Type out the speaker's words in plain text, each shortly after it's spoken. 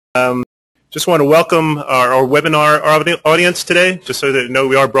Just want to welcome our webinar audience today, just so that you know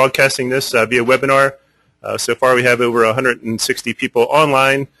we are broadcasting this via webinar. So far we have over 160 people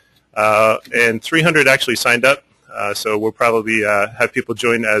online and 300 actually signed up. So we'll probably have people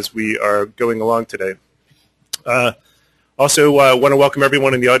join as we are going along today. Also want to welcome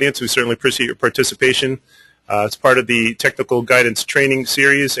everyone in the audience. We certainly appreciate your participation. It's part of the technical guidance training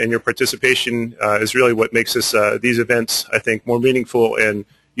series, and your participation is really what makes this, these events, I think, more meaningful and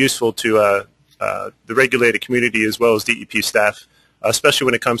useful to the regulated community as well as DEP staff, especially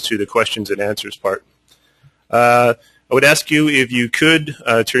when it comes to the questions and answers part. I would ask you, if you could,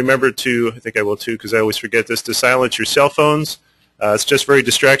 to remember to, I think I will too because I always forget this, to silence your cell phones. It's just very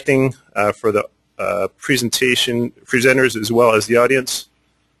distracting for the presenters as well as the audience.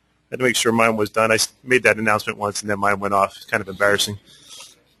 I had to make sure mine was done. I made that announcement once and then mine went off. It's kind of embarrassing.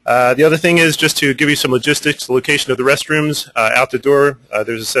 The other thing is just to give you some logistics, the location of the restrooms out the door.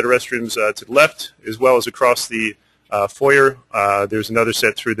 There's a set of restrooms to the left as well as across the foyer. There's another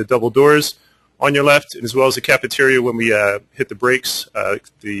set through the double doors on your left, as well as the cafeteria when we hit the breaks.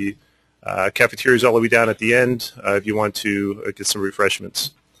 The cafeteria is all the way down at the end if you want to get some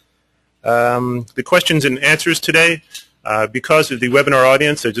refreshments. The questions and answers today, because of the webinar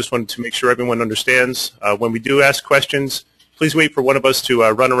audience, I just wanted to make sure everyone understands when we do ask questions, please wait for one of us to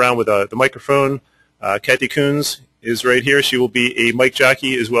run around with the microphone. Kathy Coons is right here. She will be a mic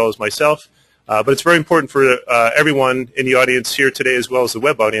jockey as well as myself. But it's very important for everyone in the audience here today as well as the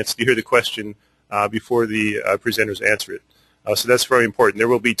web audience to hear the question before the presenters answer it. So that's very important. There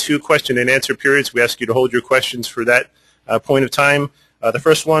will be 2 question and answer periods. We ask you to hold your questions for that point of time. The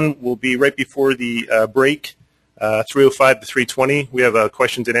first one will be right before the break, 3:05 to 3:20. We have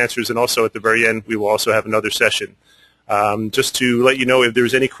questions and answers, and also at the very end we will also have another session. Just to let you know, if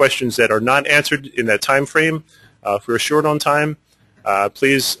there's any questions that are not answered in that time frame, if we're short on time,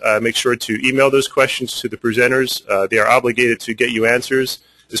 please make sure to email those questions to the presenters. They are obligated to get you answers.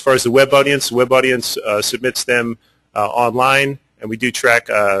 As far as the web audience submits them online, and we do track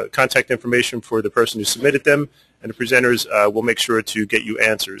contact information for the person who submitted them, and the presenters will make sure to get you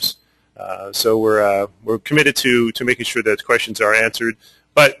answers. So we're committed to making sure that questions are answered.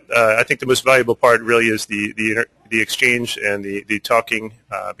 But I think the most valuable part really is the exchange and the talking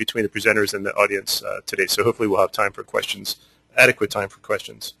between the presenters and the audience today. So hopefully we'll have time for questions, adequate time for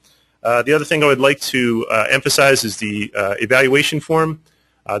questions. The other thing I would like to emphasize is the evaluation form.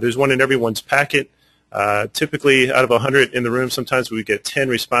 There's one in everyone's packet. Typically, out of 100 in the room, sometimes we get 10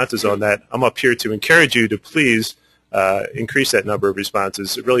 responses on that. I'm up here to encourage you to please increase that number of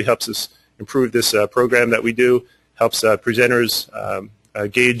responses. It really helps us improve this program that we do, helps presenters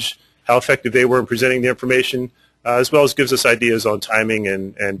gauge how effective they were in presenting the information, as well as gives us ideas on timing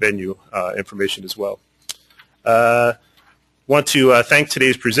and venue information as well. Want to thank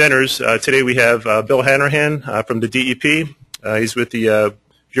today's presenters. Today we have Bill Hanrahan from the DEP. He's with the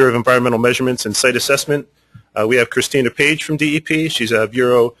Bureau of Environmental Measurements and Site Assessment. We have Christina Page from DEP. She's a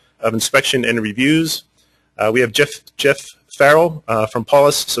Bureau of Inspection and Reviews. We have Jeff Farrell from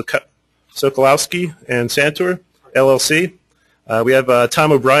Paulus Sokolowski and Santor, LLC. We have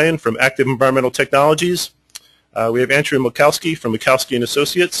Tom O'Brien from Active Environmental Technologies. We have Andrew Mikowski from Mikowski and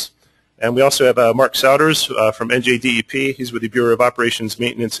Associates. And we also have Mark Souders from NJDEP. He's with the Bureau of Operations,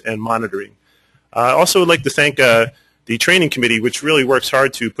 Maintenance, and Monitoring. I also would like to thank the training committee, which really works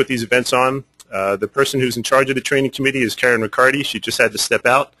hard to put these events on. The person who's in charge of the training committee is Karen Riccardi. She just had to step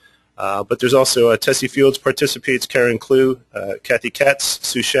out. But there's also Tessie Fields participates, Karen Clue, Kathy Katz,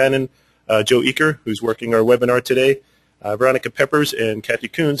 Sue Shannon, Joe Eaker, who's working our webinar today, Veronica Peppers, and Kathy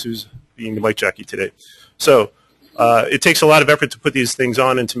Coons, who's being the mic jockey today. So it takes a lot of effort to put these things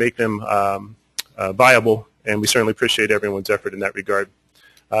on and to make them viable, and we certainly appreciate everyone's effort in that regard.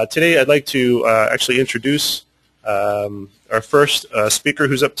 Today I'd like to actually introduce our first speaker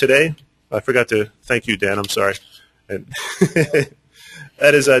who's up today. I forgot to thank you, Dan. I'm sorry. And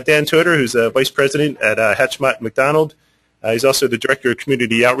that is Dan Toder, who's Vice President at Hatchmont McDonald. He's also the Director of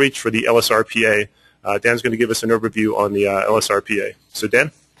Community Outreach for the LSRPA. Dan's going to give us an overview on the LSRPA. So,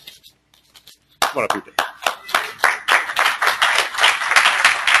 Dan? Come on up here, Dan.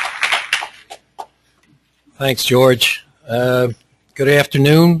 Thanks, George. Good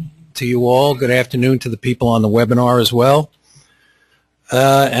afternoon to you all. Good afternoon to the people on the webinar as well.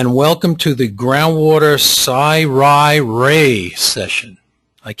 And welcome to the Groundwater Sci-Ri-Ray session.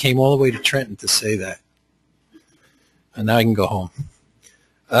 I came all the way to Trenton to say that. And now I can go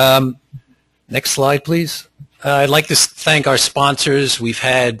home. Next slide, please. I'd like to thank our sponsors. We've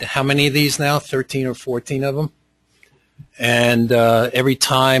had how many of these now? 13 or 14 of them? And every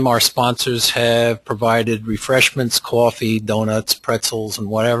time our sponsors have provided refreshments, coffee, donuts, pretzels, and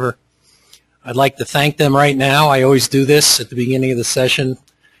whatever. I'd like to thank them right now. I always do this at the beginning of the session.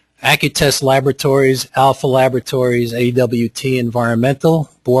 Accutest Laboratories, Alpha Laboratories, AWT Environmental,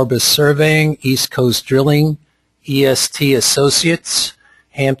 Borbus Surveying, East Coast Drilling, EST Associates,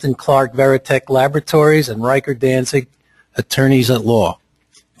 Hampton Clark Veritech Laboratories, and Riker Danzig Attorneys at Law.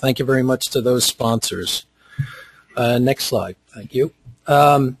 Thank you very much to those sponsors. Next slide. Thank you.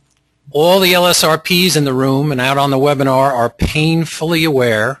 All the LSRPs in the room and out on the webinar are painfully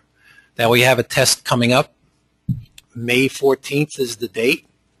aware that we have a test coming up. May 14th is the date.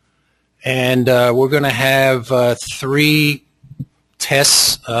 And we're going to have 3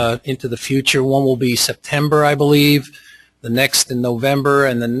 tests into the future. One will be September, I believe, the next in November,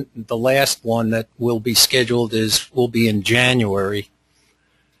 and then the last one that will be scheduled will be in January.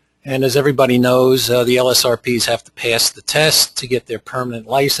 And as everybody knows, the LSRPs have to pass the test to get their permanent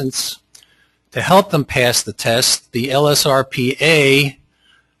license. To help them pass the test, the LSRPA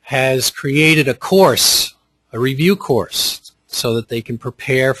has created a course, a review course, so that they can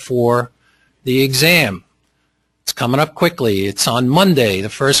prepare for the exam. It's coming up quickly. It's on Monday. The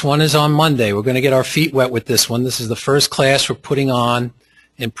first one is on Monday. We're going to get our feet wet with this one. This is the first class we're putting on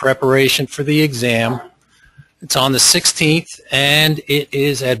in preparation for the exam. It's on the 16th, and it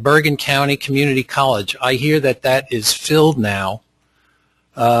is at Bergen County Community College. I hear that that is filled now.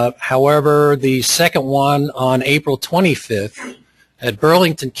 However, the second one on April 25th at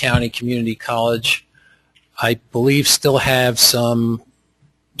Burlington County Community College, I believe still have some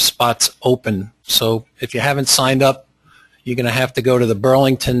spots open. So if you haven't signed up, you're going to have to go to the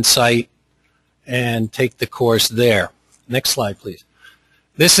Burlington site and take the course there. Next slide, please.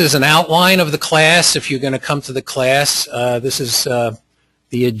 This is an outline of the class if you're going to come to the class. This is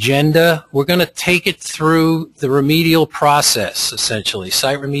the agenda. We're going to take it through the remedial process, essentially,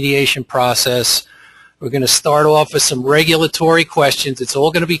 site remediation process. We're going to start off with some regulatory questions. It's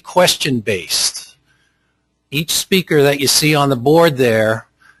all going to be question-based. Each speaker that you see on the board there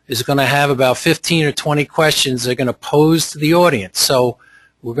is going to have about 15 or 20 questions they're going to pose to the audience. So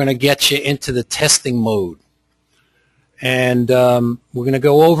we're going to get you into the testing mode. And we're going to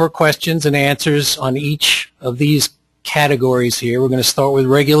go over questions and answers on each of these categories here. We're going to start with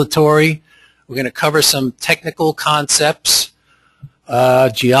regulatory. We're going to cover some technical concepts,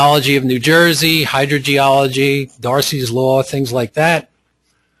 geology of New Jersey, hydrogeology, Darcy's Law, things like that.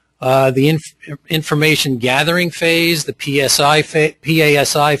 The information gathering phase, the PASI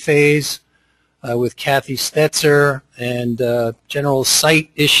phase with Kathy Stetzer, and general site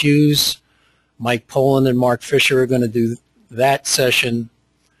issues. Mike Poland and Mark Fisher are going to do that session.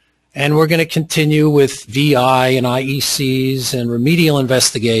 And we're going to continue with VI and IECs and remedial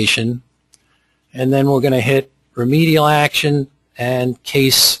investigation. And then we're going to hit remedial action and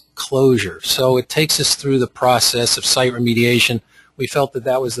case closure. So it takes us through the process of site remediation. We felt that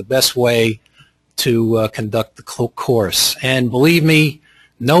that was the best way to conduct the course. And believe me,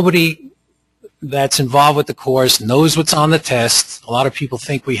 nobody that's involved with the course knows what's on the test. A lot of people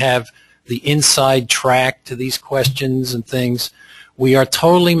think we have the inside track to these questions and things. We are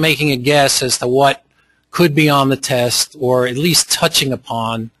totally making a guess as to what could be on the test, or at least touching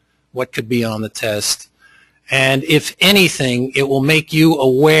upon what could be on the test. And if anything, it will make you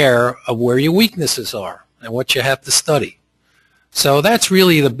aware of where your weaknesses are and what you have to study. So that's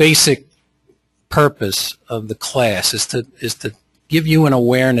really the basic purpose of the class, is to give you an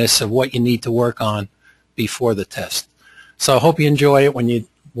awareness of what you need to work on before the test. So I hope you enjoy it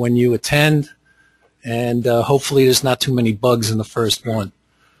when you attend, and hopefully there's not too many bugs in the first one.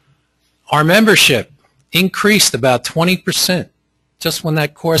 Our membership increased about 20% just when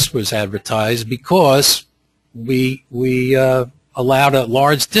that course was advertised, because we allowed a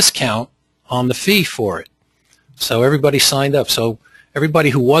large discount on the fee for it. So everybody signed up. So everybody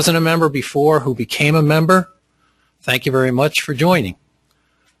who wasn't a member before, who became a member, thank you very much for joining.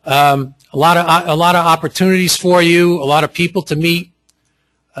 A lot of opportunities for you, a lot of people to meet,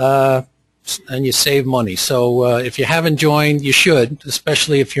 and you save money. So if you haven't joined, you should,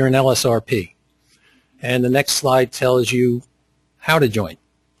 especially if you're an LSRP. And the next slide tells you how to join.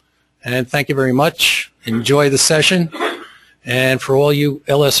 And thank you very much. Enjoy the session. And for all you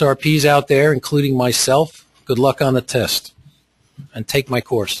LSRPs out there, including myself, good luck on the test. And take my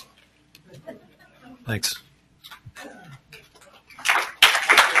course. Thanks.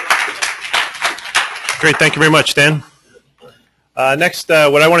 Great. Thank you very much, Dan. Next,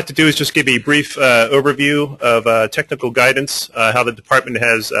 what I wanted to do is just give a brief overview of technical guidance, how the department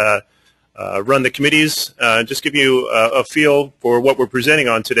has run the committees, just give you a feel for what we're presenting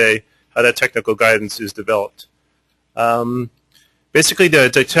on today, how that technical guidance is developed. Basically,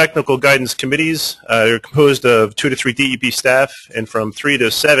 the technical guidance committees are composed of 2 to 3 DEP staff and from 3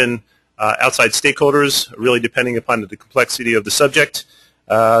 to 7 outside stakeholders, really depending upon the complexity of the subject.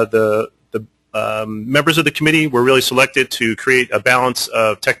 The members of the committee were really selected to create a balance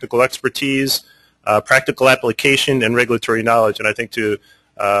of technical expertise, practical application, and regulatory knowledge. And I think to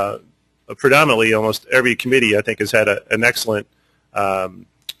predominantly almost every committee, I think, has had an excellent, an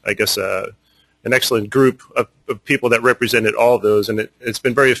excellent group of people that represented all of those, and it's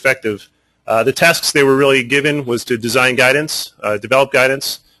been very effective. The tasks they were really given was to design guidance, develop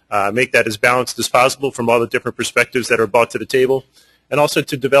guidance, make that as balanced as possible from all the different perspectives that are brought to the table, and also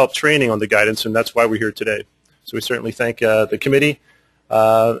to develop training on the guidance, and that's why we're here today. So we certainly thank the committee.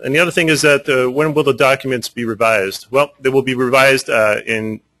 And the other thing is that when will the documents be revised? Well, they will be revised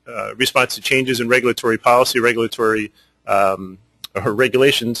in response to changes in regulatory policy, regulatory or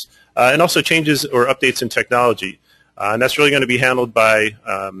regulations, and also changes or updates in technology. And that's really going to be handled by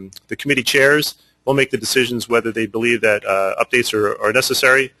the committee chairs. They'll make the decisions whether they believe that updates are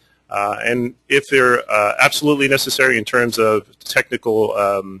necessary. And if they're absolutely necessary in terms of technical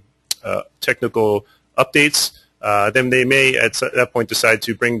updates, then they may at that point decide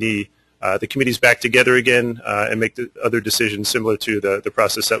to bring the committees back together again and make the other decisions similar to the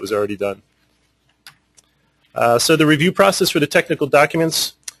process that was already done. So the review process for the technical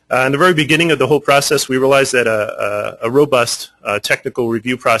documents, in the very beginning of the whole process, we realized that a robust technical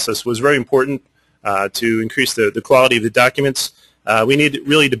review process was very important to increase the quality of the documents. We need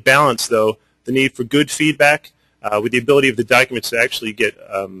really to balance, though, the need for good feedback with the ability of the documents to actually get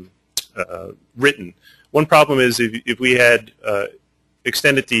written. One problem is if we had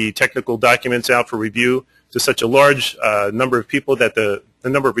extended the technical documents out for review to such a large number of people that the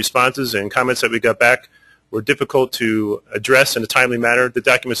number of responses and comments that we got back were difficult to address in a timely manner, the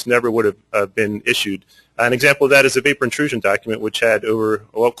documents never would have been issued. An example of that is the vapor intrusion document, which had over,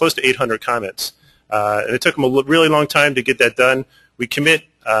 well, close to 800 comments. And it took them a really long time to get that done. We commit,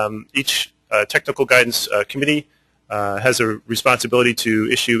 each technical guidance committee has a responsibility to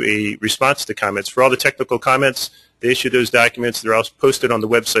issue a response to comments. For all the technical comments, they issue those documents. They're also posted on the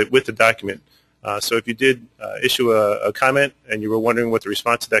website with the document. So if you did issue a comment and you were wondering what the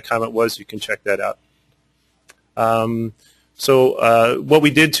response to that comment was, you can check that out. So what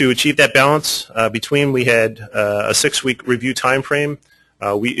we did to achieve that balance between, we had a 6-week review time frame.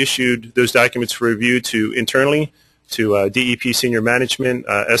 We issued those documents for review to internally to DEP senior management,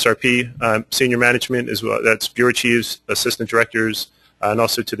 SRP senior management as well. That's bureau chiefs, assistant directors, and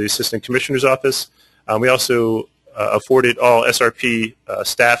also to the assistant commissioner's office. We also afforded all SRP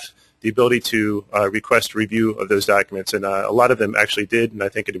staff the ability to request review of those documents, and a lot of them actually did, and I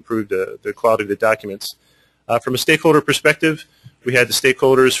think it improved the quality of the documents. From a stakeholder perspective, we had the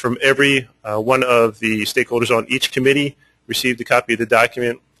stakeholders from every one of the stakeholders on each committee received a copy of the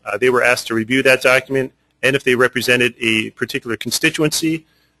document. They were asked to review that document, and if they represented a particular constituency,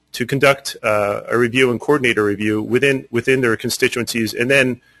 to conduct a review and coordinate a review within their constituencies, and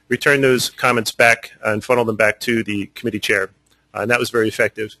then return those comments back and funnel them back to the committee chair. And that was very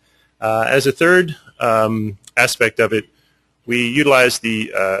effective. As a third aspect of it, we utilized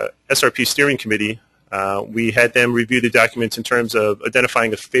the SRP steering committee. We had them review the documents in terms of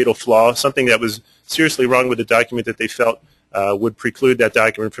identifying a fatal flaw, something that was seriously wrong with the document that they felt would preclude that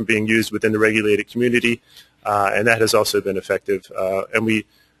document from being used within the regulated community, and that has also been effective. And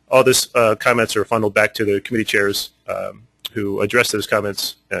all this comments are funneled back to the committee chairs who address those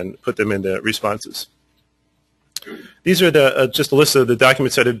comments and put them in the responses. These are just a list of the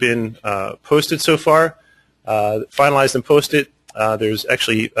documents that have been posted so far, finalized and posted. There's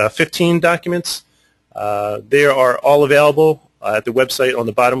actually 15 documents. They are all available at the website on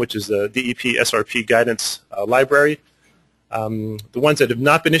the bottom, which is the DEP SRP Guidance Library. The ones that have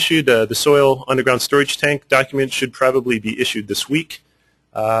not been issued, the soil underground storage tank document should probably be issued this week.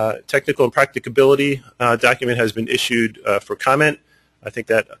 Technical and practicability document has been issued for comment. I think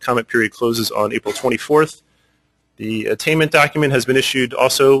that comment period closes on April 24th. The attainment document has been issued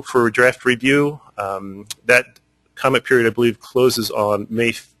also for draft review. That comment period, I believe, closes on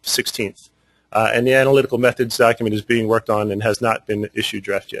May 16th. And the analytical methods document is being worked on and has not been issued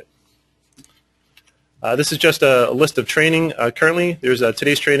draft yet. This is just a list of training currently. There's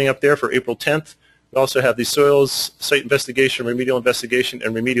today's training up there for April 10th. We also have the soils site investigation, remedial investigation,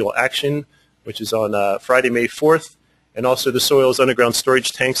 and remedial action, which is on Friday, May 4th. And also the soils underground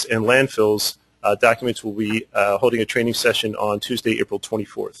storage tanks and landfills documents will be holding a training session on Tuesday, April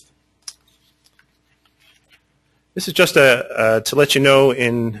 24th. This is just to let you know,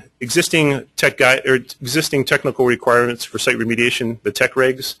 in existing technical requirements for site remediation, the tech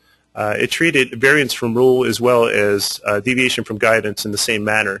regs, It treated variance from rule as well as deviation from guidance in the same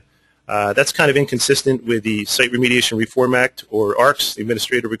manner. That's kind of inconsistent with the Site Remediation Reform Act, or ARCS, the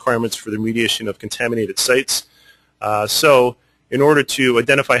Administrative Requirements for the Remediation of Contaminated Sites. So in order to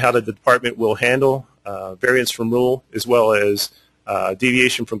identify how the department will handle variance from rule as well as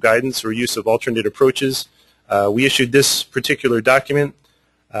deviation from guidance or use of alternate approaches, we issued this particular document.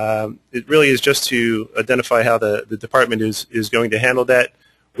 It really is just to identify how the department is going to handle that,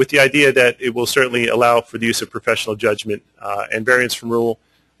 with the idea that it will certainly allow for the use of professional judgment, and variance from rule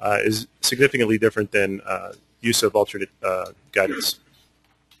is significantly different than use of alternate guidance.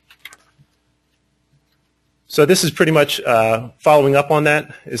 So this is pretty much following up on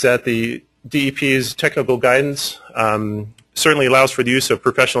that, is that the DEP's technical guidance certainly allows for the use of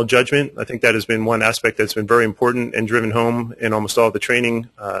professional judgment. I think that has been one aspect that's been very important and driven home in almost all of the training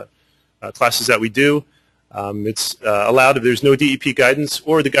classes that we do. It's allowed if there's no DEP guidance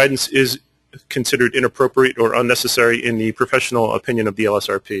or the guidance is considered inappropriate or unnecessary in the professional opinion of the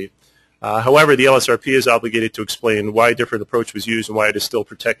LSRP. However, the LSRP is obligated to explain why a different approach was used and why it is still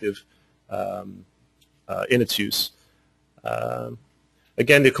protective in its use.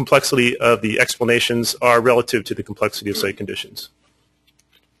 Again, the complexity of the explanations are relative to the complexity of site conditions.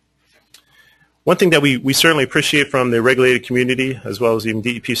 One thing that we certainly appreciate from the regulated community, as well as even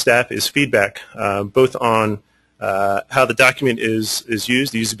DEP staff, is feedback, both on how the document is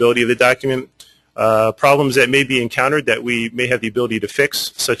used, the usability of the document, problems that may be encountered that we may have the ability to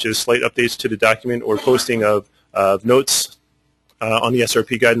fix, such as slight updates to the document or posting of notes on the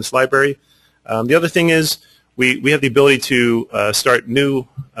SRP guidance library. The other thing is we have the ability to start new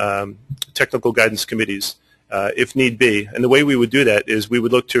technical guidance committees if need be. And the way we would do that is we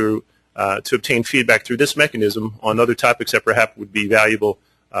would look to obtain feedback through this mechanism on other topics that perhaps would be valuable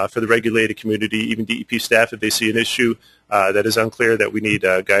for the regulated community, even DEP staff, if they see an issue that is unclear that we need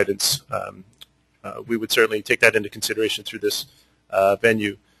guidance. We would certainly take that into consideration through this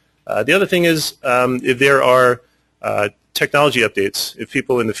venue. The other thing is if there are technology updates, if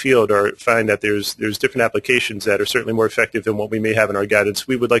people in the field find that there's different applications that are certainly more effective than what we may have in our guidance,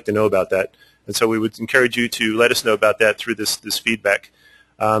 we would like to know about that. And so we would encourage you to let us know about that through this feedback.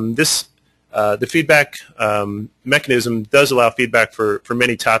 The feedback mechanism does allow feedback for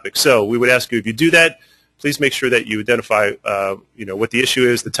many topics. So we would ask you, if you do that, please make sure that you identify what the issue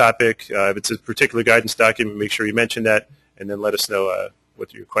is, the topic. If it's a particular guidance document, make sure you mention that, and then let us know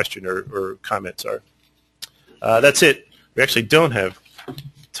what your question or comments are. That's it. We actually don't have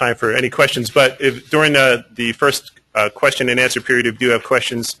time for any questions, but if during the first question and answer period, if you do have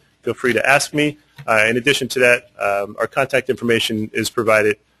questions, feel free to ask me. In addition to that, our contact information is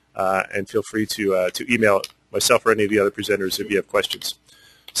provided, and feel free to email myself or any of the other presenters if you have questions.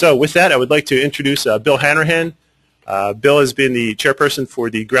 So with that, I would like to introduce Bill Hanrahan. Bill has been the chairperson for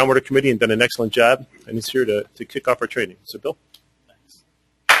the Groundwater Committee and done an excellent job, and he's here to kick off our training. So Bill.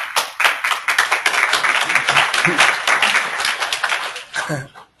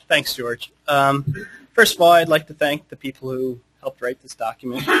 Thanks, George. First of all, I'd like to thank the people who helped write this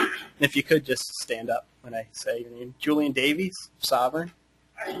document. And if you could just stand up when I say your name. Julian Davies, Sovereign.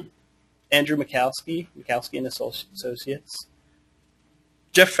 Andrew Mikowski and Associates.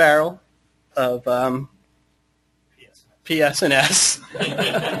 Jeff Farrell of PS&S.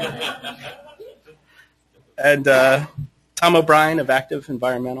 And Tom O'Brien of Active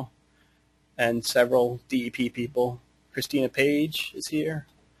Environmental. And several DEP people. Christina Page is here.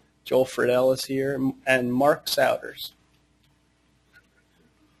 Joel Friedel is here. And Mark Souders.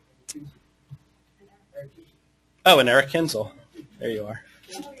 Oh, and Eric Kinzel. There you are.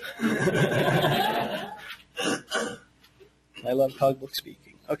 I love cogbook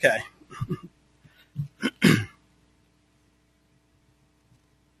speaking. Okay. Am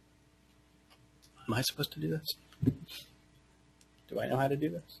I supposed to do this? Do I know how to do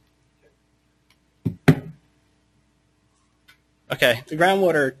this? Okay. The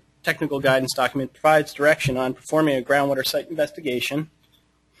groundwater technical guidance document provides direction on performing a groundwater site investigation,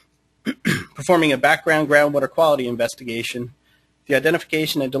 performing a background groundwater quality investigation, the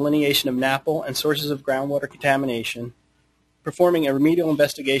identification and delineation of NAPL and sources of groundwater contamination, performing a remedial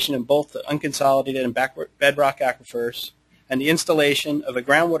investigation in both the unconsolidated and bedrock aquifers, and the installation of a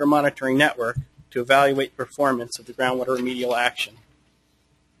groundwater monitoring network to evaluate the performance of the groundwater remedial action.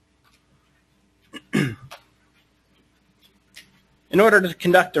 In order to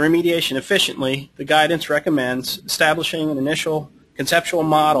conduct the remediation efficiently, the guidance recommends establishing an initial conceptual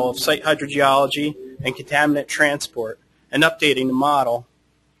model of site hydrogeology and contaminant transport and updating the model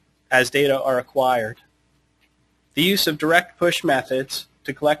as data are acquired. The use of direct push methods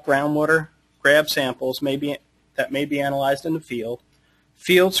to collect groundwater grab samples that may be analyzed in the field,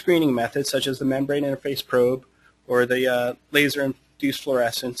 field screening methods such as the membrane interface probe or the laser-induced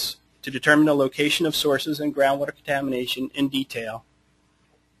fluorescence to determine the location of sources and groundwater contamination in detail.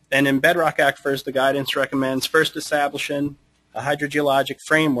 And in bedrock aquifers, the guidance recommends first establishing a hydrogeologic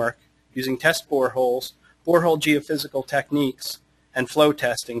framework using test boreholes, borehole geophysical techniques, and flow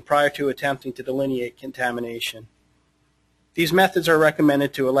testing prior to attempting to delineate contamination. These methods are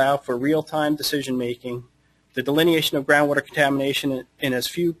recommended to allow for real-time decision-making, the delineation of groundwater contamination in as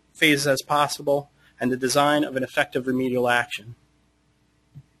few phases as possible, and the design of an effective remedial action.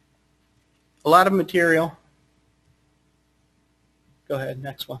 A lot of material. Go ahead,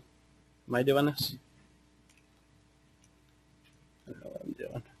 next one. Am I doing this? I don't know what I'm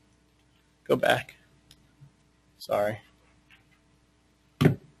doing. Go back. Sorry.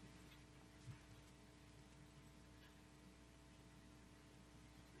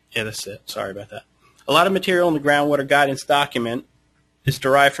 Yeah, that's it. Sorry about that. A lot of material in the groundwater guidance document is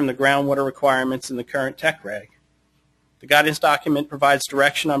derived from the groundwater requirements in the current tech reg. The guidance document provides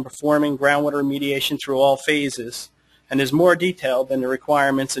direction on performing groundwater remediation through all phases and is more detailed than the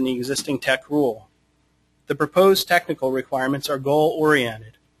requirements in the existing tech rule. The proposed technical requirements are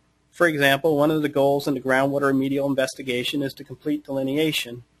goal-oriented. For example, one of the goals in the groundwater remedial investigation is to complete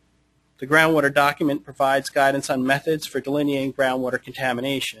delineation. The groundwater document provides guidance on methods for delineating groundwater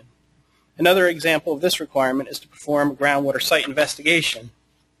contamination. Another example of this requirement is to perform a groundwater site investigation.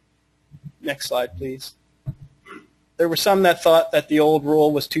 Next slide, please. There were some that thought that the old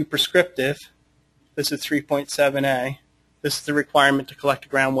rule was too prescriptive. This is 3.7a. This is the requirement to collect a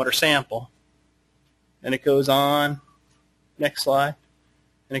groundwater sample. And it goes on. Next slide.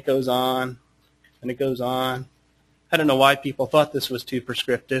 And it goes on. And it goes on. I don't know why people thought this was too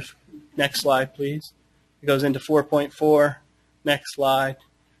prescriptive. Next slide, please. It goes into 4.4. Next slide.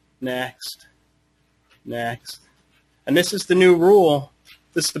 Next. Next. And this is the new rule.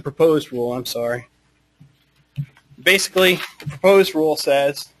 This is the proposed rule, I'm sorry. Basically, the proposed rule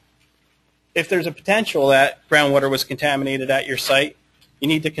says if there's a potential that groundwater was contaminated at your site, you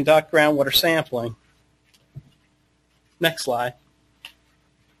need to conduct groundwater sampling. Next slide.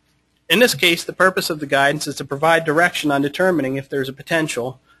 In this case, the purpose of the guidance is to provide direction on determining if there's a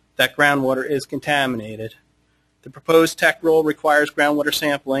potential that groundwater is contaminated. The proposed tech rule requires groundwater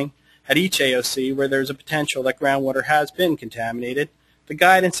sampling at each AOC where there's a potential that groundwater has been contaminated. The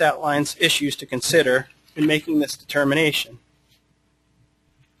guidance outlines issues to consider in making this determination.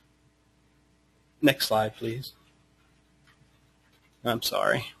 Next slide, please. I'm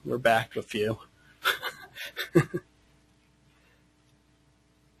sorry, we're back a few.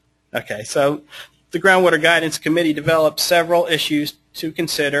 Okay, so the Groundwater Guidance Committee developed several issues to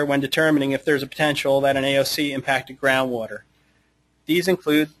consider when determining if there's a potential that an AOC impacted groundwater. These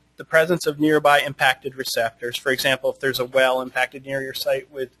include the presence of nearby impacted receptors. For example, if there's a well impacted near your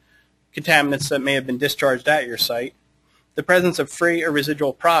site with contaminants that may have been discharged at your site, the presence of free or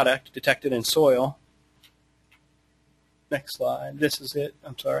residual product detected in soil. Next slide. This is it.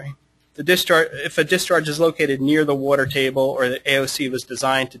 I'm sorry. The discharge, if a discharge is located near the water table or the AOC was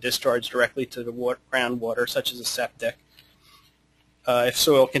designed to discharge directly to the groundwater, such as a septic, if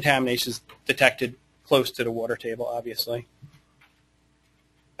soil contamination is detected close to the water table, obviously.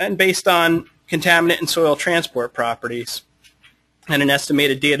 And based on contaminant and soil transport properties and an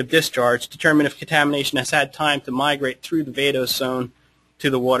estimated date of discharge, determine if contamination has had time to migrate through the vadose zone to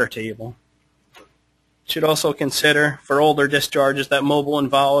the water table. Should also consider for older discharges that mobile and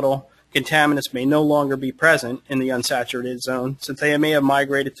volatile contaminants may no longer be present in the unsaturated zone since they may have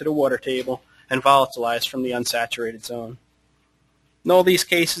migrated to the water table and volatilized from the unsaturated zone. In all these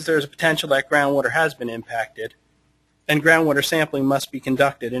cases, there is a potential that groundwater has been impacted, and groundwater sampling must be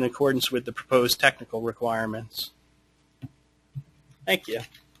conducted in accordance with the proposed technical requirements. Thank you.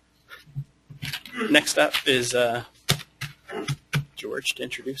 Next up is George to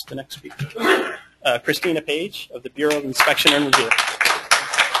introduce the next speaker. Christina Page of the Bureau of Inspection and Review.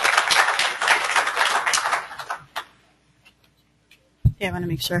 Okay, I want to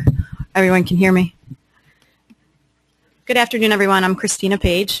make sure everyone can hear me. Good afternoon, everyone. I'm Christina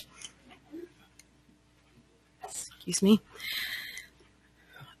Page. Excuse me.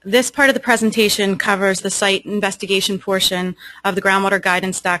 This part of the presentation covers the site investigation portion of the groundwater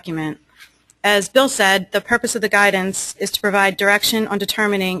guidance document. As Bill said, the purpose of the guidance is to provide direction on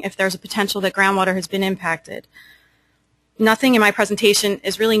determining if there's a potential that groundwater has been impacted. Nothing in my presentation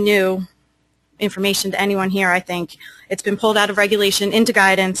is really new information to anyone here, I think. It's been pulled out of regulation into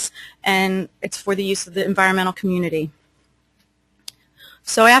guidance, and it's for the use of the environmental community.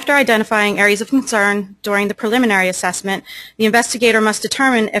 So after identifying areas of concern during the preliminary assessment, the investigator must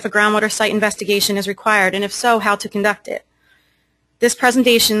determine if a groundwater site investigation is required, and if so, how to conduct it. This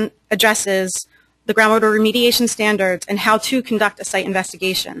presentation addresses the groundwater remediation standards and how to conduct a site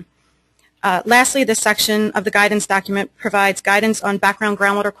investigation. Lastly, this section of the guidance document provides guidance on background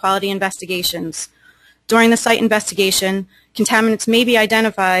groundwater quality investigations. During the site investigation, contaminants may be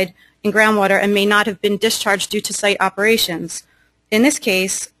identified in groundwater and may not have been discharged due to site operations. In this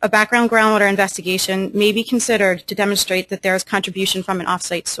case, a background groundwater investigation may be considered to demonstrate that there is contribution from an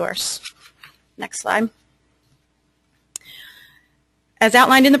off-site source. Next slide. As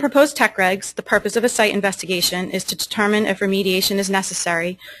outlined in the proposed tech regs, the purpose of a site investigation is to determine if remediation is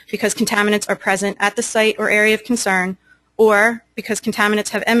necessary because contaminants are present at the site or area of concern, or because contaminants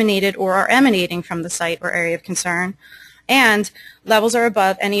have emanated or are emanating from the site or area of concern, and levels are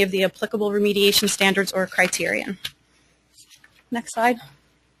above any of the applicable remediation standards or criterion. Next slide.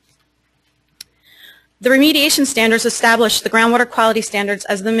 The remediation standards establish the groundwater quality standards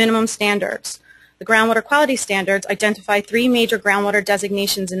as the minimum standards. The groundwater quality standards identify 3 major groundwater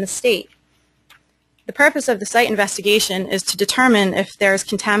designations in the state. The purpose of the site investigation is to determine if there is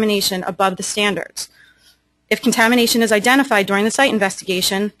contamination above the standards. If contamination is identified during the site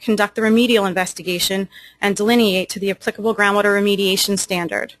investigation, conduct the remedial investigation and delineate to the applicable groundwater remediation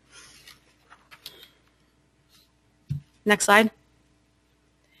standard. Next slide.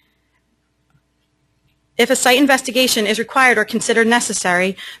 If a site investigation is required or considered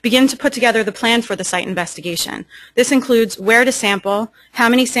necessary, begin to put together the plan for the site investigation. This includes where to sample, how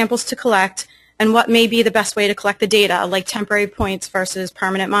many samples to collect, and what may be the best way to collect the data, like temporary points versus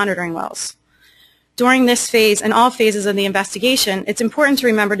permanent monitoring wells. During this phase and all phases of the investigation, it's important to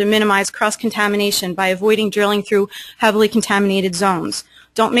remember to minimize cross-contamination by avoiding drilling through heavily contaminated zones.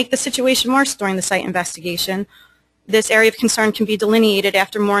 Don't make the situation worse during the site investigation. This area of concern can be delineated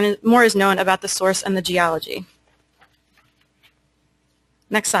after more is known about the source and the geology.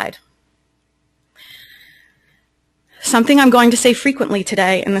 Next slide. Something I'm going to say frequently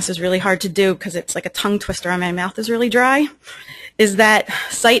today, and this is really hard to do because it's like a tongue twister and my mouth is really dry, is that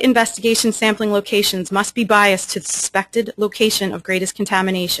site investigation sampling locations must be biased to the suspected location of greatest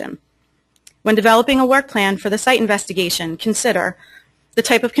contamination. When developing a work plan for the site investigation, consider the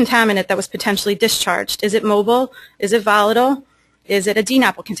type of contaminant that was potentially discharged. Is it mobile? Is it volatile? Is it a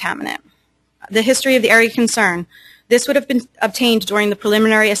DNAPL contaminant? The history of the area of concern. This would have been obtained during the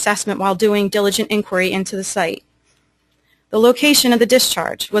preliminary assessment while doing diligent inquiry into the site. The location of the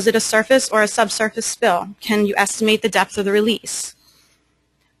discharge. Was it a surface or a subsurface spill? Can you estimate the depth of the release?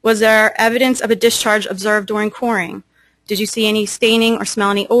 Was there evidence of a discharge observed during coring? Did you see any staining or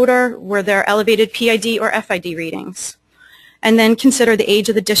smell any odor? Were there elevated PID or FID readings? And then consider the age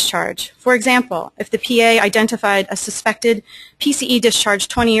of the discharge. For example, if the PA identified a suspected PCE discharge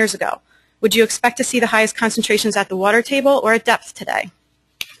 20 years ago, would you expect to see the highest concentrations at the water table or at depth today?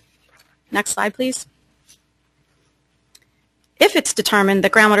 Next slide, please. If it's determined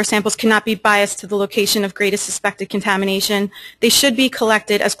that groundwater samples cannot be biased to the location of greatest suspected contamination, they should be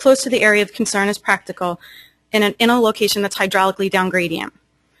collected as close to the area of concern as practical in a location that's hydraulically down gradient.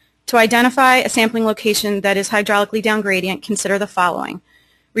 To identify a sampling location that is hydraulically down gradient, consider the following.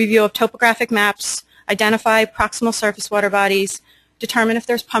 Review of topographic maps, identify proximal surface water bodies, determine if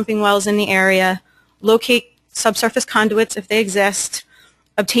there's pumping wells in the area, locate subsurface conduits if they exist,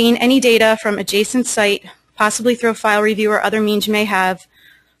 obtain any data from adjacent site, possibly through a file review or other means you may have.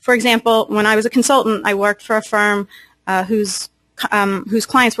 For example, when I was a consultant, I worked for a firm whose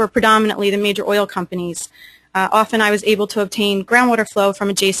clients were predominantly the major oil companies. Often I was able to obtain groundwater flow from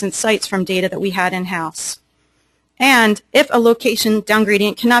adjacent sites from data that we had in-house. And if a location down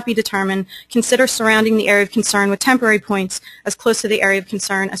gradient cannot be determined, consider surrounding the area of concern with temporary points as close to the area of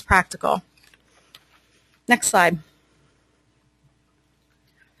concern as practical. Next slide.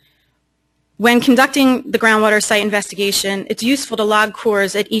 When conducting the groundwater site investigation, it's useful to log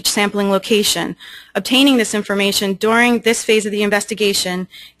cores at each sampling location. Obtaining this information during this phase of the investigation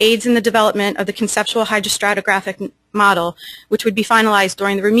aids in the development of the conceptual hydrostratigraphic model, which would be finalized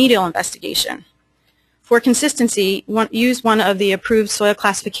during the remedial investigation. For consistency, use one of the approved soil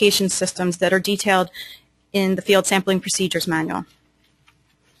classification systems that are detailed in the Field Sampling Procedures Manual.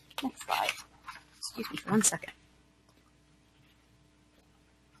 Next slide. Excuse me for 1 second.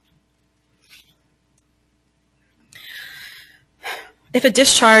 If a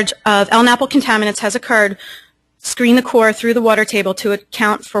discharge of LNAPL contaminants has occurred, screen the core through the water table to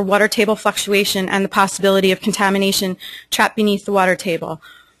account for water table fluctuation and the possibility of contamination trapped beneath the water table.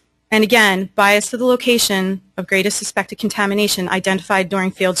 And again, bias to the location of greatest suspected contamination identified during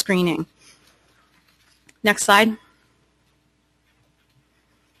field screening. Next slide.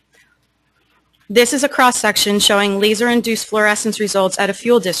 This is a cross-section showing laser-induced fluorescence results at a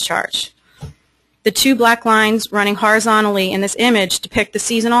fuel discharge. The two black lines running horizontally in this image depict the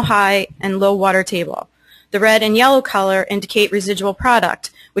seasonal high and low water table. The red and yellow color indicate residual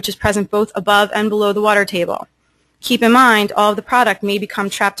product, which is present both above and below the water table. Keep in mind, all of the product may become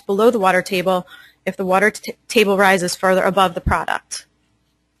trapped below the water table if the water table rises further above the product.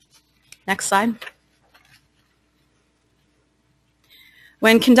 Next slide.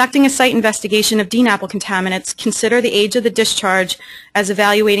 When conducting a site investigation of DNAPL contaminants, consider the age of the discharge as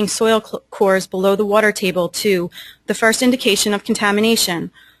evaluating soil cores below the water table to the first indication of contamination.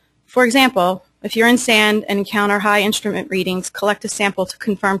 For example, if you're in sand and encounter high instrument readings, collect a sample to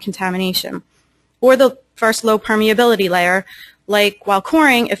confirm contamination. Or the first low permeability layer, like while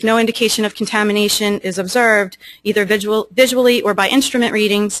coring, if no indication of contamination is observed, either visually or by instrument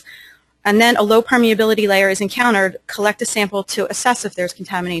readings, and then a low permeability layer is encountered, collect a sample to assess if there's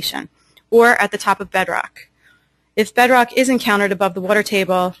contamination, or at the top of bedrock. If bedrock is encountered above the water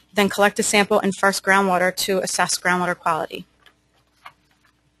table, then collect a sample in first groundwater to assess groundwater quality.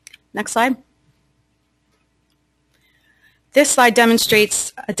 Next slide. This slide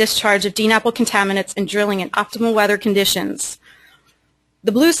demonstrates a discharge of DNAPL contaminants in drilling in optimal weather conditions.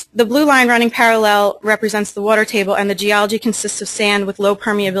 The blue line running parallel represents the water table, and the geology consists of sand with low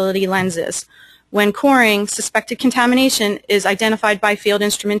permeability lenses. When coring, suspected contamination is identified by field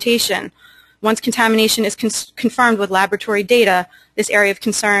instrumentation. Once contamination is confirmed with laboratory data, this area of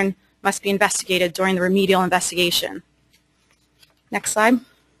concern must be investigated during the remedial investigation. Next slide.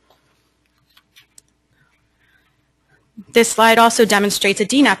 This slide also demonstrates a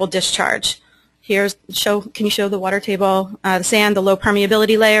DNAPL discharge. Can you show the water table, the sand, the low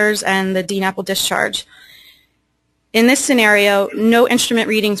permeability layers, and the DNAPL discharge? In this scenario, no instrument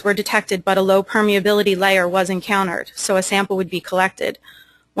readings were detected, but a low permeability layer was encountered, so a sample would be collected.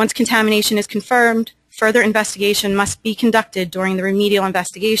 Once contamination is confirmed, further investigation must be conducted during the remedial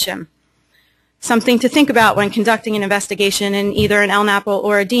investigation. Something to think about when conducting an investigation in either an LNAPL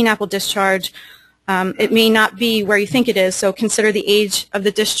or a DNAPL discharge. It may not be where you think it is, so consider the age of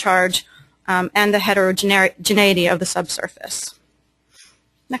the discharge and the heterogeneity of the subsurface.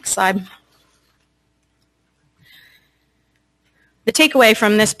 Next slide. The takeaway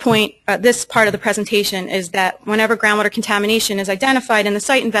from this part of the presentation is that whenever groundwater contamination is identified in the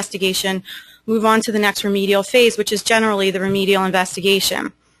site investigation, move on to the next remedial phase, which is generally the remedial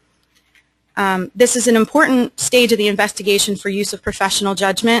investigation. This is an important stage of the investigation for use of professional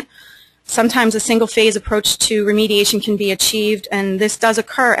judgment. Sometimes a single-phase approach to remediation can be achieved, and this does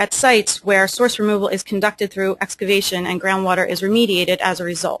occur at sites where source removal is conducted through excavation and groundwater is remediated as a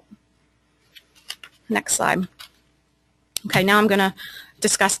result. Next slide. Okay, now I'm going to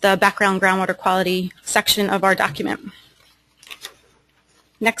discuss the background groundwater quality section of our document.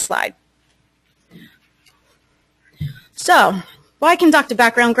 Next slide. So, why conduct a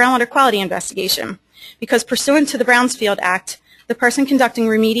background groundwater quality investigation? Because pursuant to the Brownsfield Act, the person conducting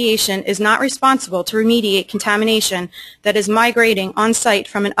remediation is not responsible to remediate contamination that is migrating on-site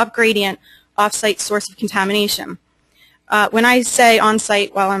from an upgradient off-site source of contamination. When I say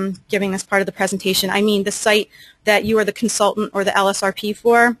on-site while I'm giving this part of the presentation, I mean the site that you are the consultant or the LSRP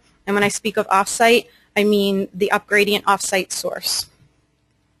for, and when I speak of off-site, I mean the upgradient off-site source.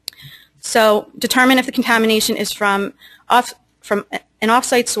 So determine if the contamination is from an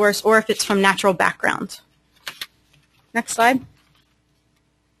off-site source or if it's from natural background. Next slide.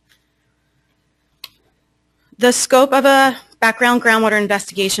 The scope of a background groundwater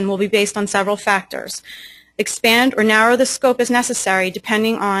investigation will be based on several factors. Expand or narrow the scope as necessary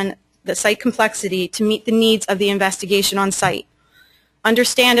depending on the site complexity to meet the needs of the investigation on site.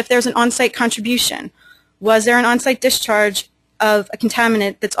 Understand if there's an on-site contribution. Was there an on-site discharge of a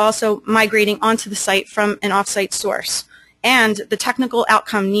contaminant that's also migrating onto the site from an off-site source? And the technical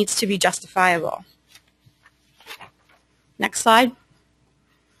outcome needs to be justifiable. Next slide.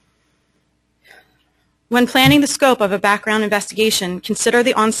 When planning the scope of a background investigation, consider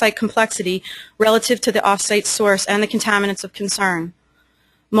the on-site complexity relative to the off-site source and the contaminants of concern.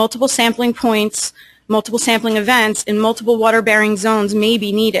 Multiple sampling points, multiple sampling events in multiple water-bearing zones may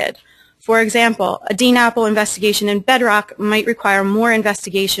be needed. For example, a DNAPL investigation in bedrock might require more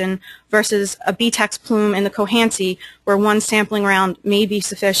investigation versus a BTEX plume in the Cohansey where one sampling round may be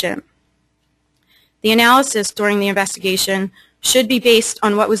sufficient. The analysis during the investigation should be based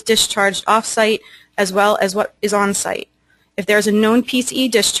on what was discharged off-site as well as what is on-site. If there is a known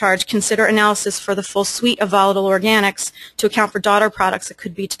PCE discharge, consider analysis for the full suite of volatile organics to account for daughter products that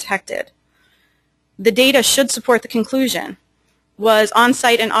could be detected. The data should support the conclusion. Was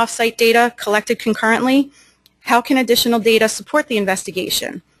on-site and off-site data collected concurrently? How can additional data support the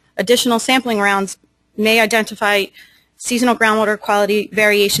investigation? Additional sampling rounds may identify seasonal groundwater quality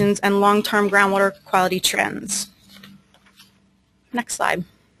variations, and long-term groundwater quality trends. Next slide.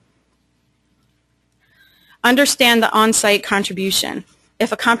 Understand the on-site contribution.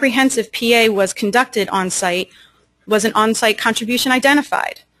 If a comprehensive PA was conducted on-site, was an on-site contribution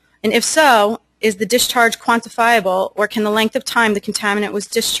identified? And if so, is the discharge quantifiable, or can the length of time the contaminant was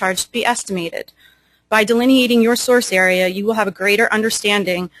discharged be estimated? By delineating your source area, you will have a greater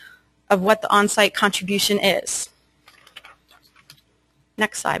understanding of what the on-site contribution is.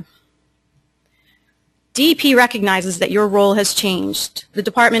 Next slide. DEP recognizes that your role has changed. The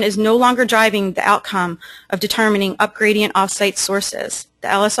department is no longer driving the outcome of determining upgradient off-site sources. The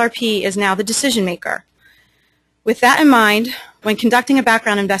LSRP is now the decision maker. With that in mind, when conducting a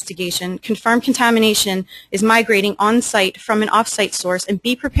background investigation, confirm contamination is migrating on-site from an off-site source, and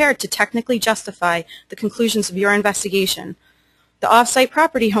be prepared to technically justify the conclusions of your investigation. The off-site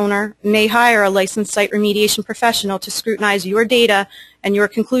property owner may hire a licensed site remediation professional to scrutinize your data and your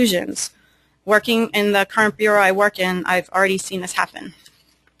conclusions. Working in the current bureau I work in, I've already seen this happen.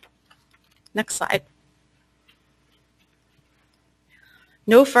 Next slide.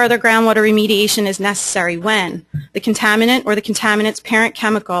 No further groundwater remediation is necessary when the contaminant or the contaminant's parent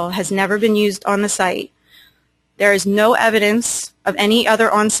chemical has never been used on the site. There is no evidence of any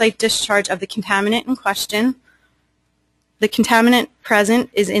other on-site discharge of the contaminant in question. The contaminant present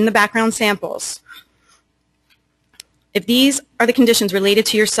is in the background samples. If these are the conditions related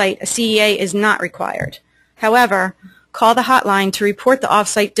to your site, a CEA is not required. However, call the hotline to report the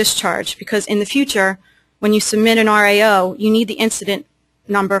off-site discharge, because in the future, when you submit an RAO, you need the incident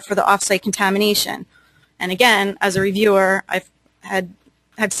number for the off-site contamination. And again, as a reviewer,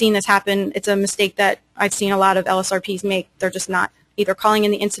 have seen this happen. It's a mistake that I've seen a lot of LSRPs make. They're just not either calling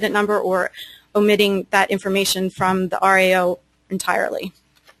in the incident number or omitting that information from the RAO entirely.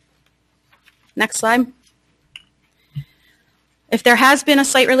 Next slide. If there has been a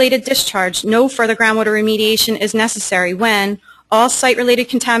site-related discharge, no further groundwater remediation is necessary when all site-related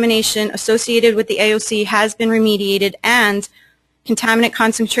contamination associated with the AOC has been remediated and contaminant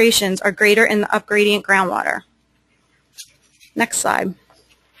concentrations are greater in the upgradient groundwater. Next slide.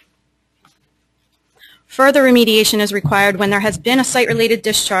 Further remediation is required when there has been a site-related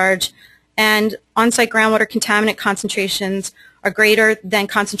discharge and on-site groundwater contaminant concentrations are greater than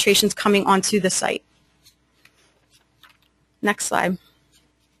concentrations coming onto the site. Next slide.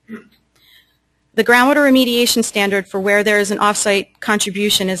 The groundwater remediation standard for where there is an off-site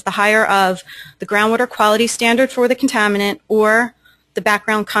contribution is the higher of the groundwater quality standard for the contaminant or the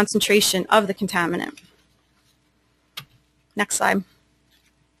background concentration of the contaminant. Next slide.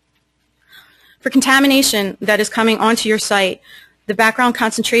 For contamination that is coming onto your site, the background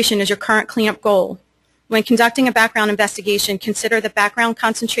concentration is your current cleanup goal. When conducting a background investigation, consider that background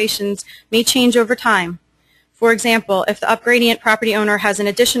concentrations may change over time. For example, if the upgradient property owner has an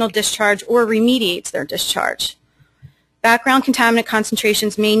additional discharge or remediates their discharge. Background contaminant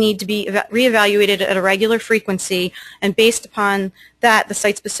concentrations may need to be reevaluated at a regular frequency, and based upon that, the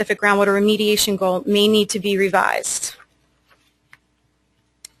site-specific groundwater remediation goal may need to be revised.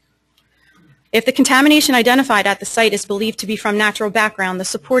 If the contamination identified at the site is believed to be from natural background, the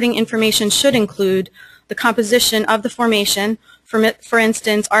supporting information should include the composition of the formation. For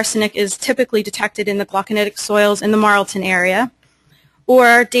instance, arsenic is typically detected in the glauconitic soils in the Marlton area,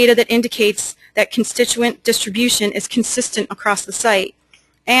 or data that indicates that constituent distribution is consistent across the site,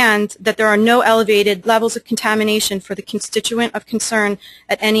 and that there are no elevated levels of contamination for the constituent of concern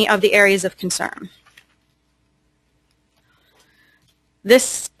at any of the areas of concern.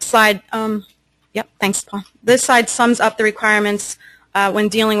 This slide, thanks, Paul. This slide sums up the requirements when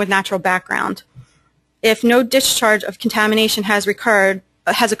dealing with natural background. If no discharge of contamination has occurred,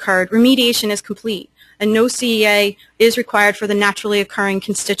 remediation is complete, and no CEA is required for the naturally occurring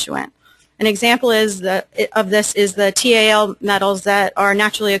constituent. An example of this is the TAL metals that are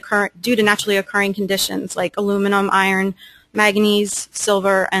due to naturally occurring conditions like aluminum, iron, manganese,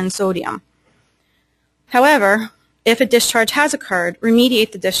 silver, and sodium. However, if a discharge has occurred,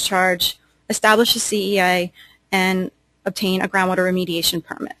 remediate the discharge, establish a CEA, and obtain a groundwater remediation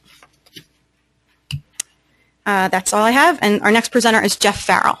permit. That's all I have, and our next presenter is Jeff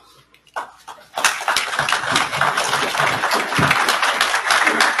Farrell.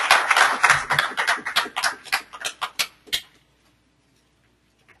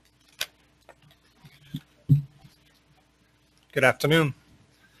 Good afternoon.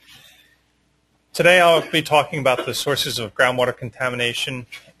 Today I'll be talking about the sources of groundwater contamination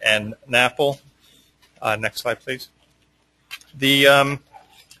and NAPL. Next slide, please.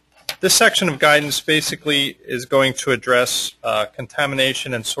 This section of guidance basically is going to address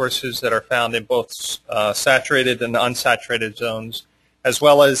contamination and sources that are found in both saturated and unsaturated zones, as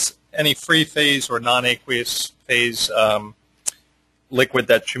well as any free phase or non-aqueous phase liquid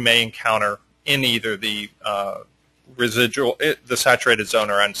that you may encounter in either the the saturated zone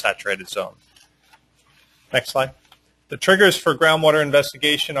or unsaturated zone. Next slide. The triggers for groundwater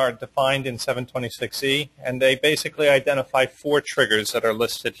investigation are defined in 726E, and they basically identify 4 triggers that are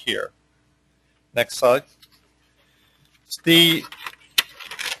listed here. Next slide.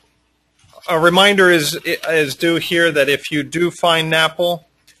 A reminder is due here that if you do find NAPL,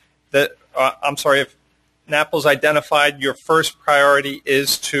 if NAPL is identified, your first priority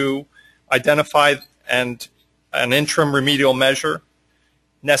is to identify an interim remedial measure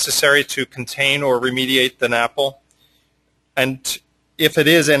necessary to contain or remediate the NAPL. And if it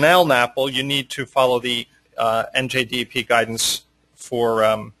is an LNAPL, you need to follow the NJDEP guidance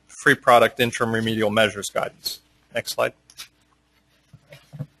for free product interim remedial measures guidance. Next slide.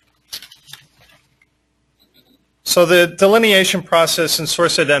 So the delineation process and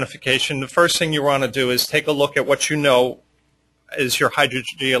source identification, the first thing you want to do is take a look at what you know is your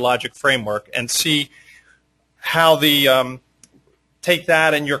hydrogeologic framework and see how take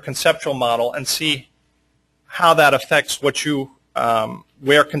that and your conceptual model and see how that affects what you,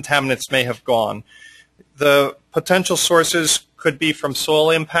 where contaminants may have gone. The potential sources could be from soil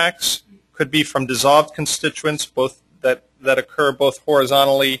impacts, could be from dissolved constituents, both that occur both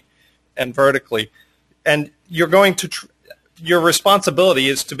horizontally and vertically. And you're going to, your responsibility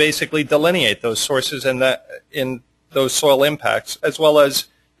is to basically delineate those sources in those soil impacts, as well as,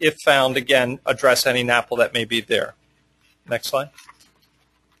 if found, again, address any NAPL that may be there. Next slide.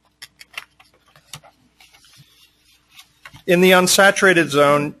 In the unsaturated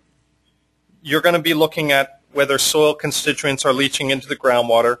zone, you're going to be looking at whether soil constituents are leaching into the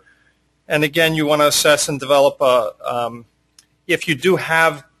groundwater. And again, you want to assess and develop if you do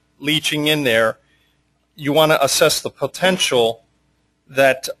have leaching in there, you want to assess the potential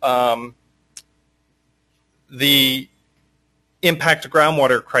that the impact to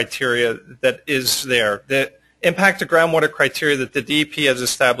groundwater criteria that is there. The impact to groundwater criteria that the DEP has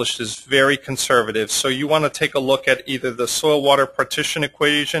established is very conservative. So you want to take a look at either the soil water partition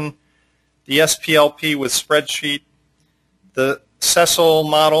equation, the SPLP with spreadsheet, the CESL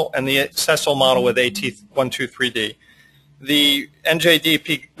model, and the CESL model with AT123D. The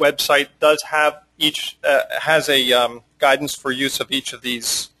NJDEP website does have has a guidance for use of each of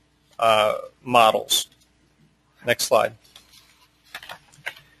these models. Next slide.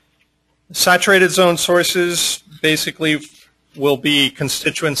 Saturated zone sources basically will be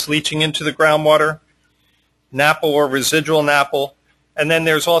constituents leaching into the groundwater, NAPL or residual NAPL, and then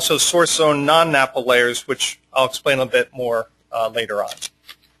there's also source zone non-NAPL layers, which I'll explain a bit more later on.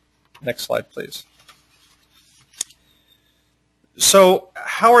 Next slide, please. So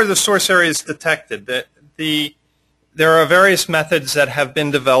how are the source areas detected? There are various methods that have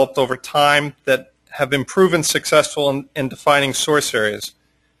been developed over time that have been proven successful in defining source areas.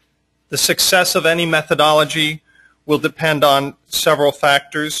 The success of any methodology will depend on several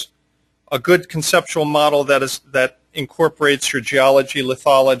factors. A good conceptual model that incorporates your geology,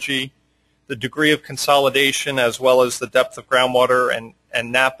 lithology, the degree of consolidation, as well as the depth of groundwater and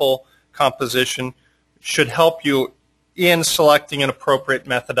NAPL composition should help you in selecting an appropriate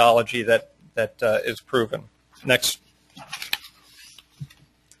methodology that is proven. Next.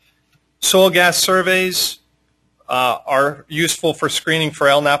 Soil gas surveys are useful for screening for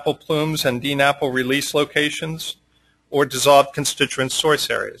LNAPL plumes and DNAPL release locations or dissolved constituent source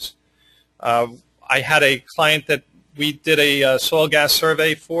areas. I had a client that we did a soil gas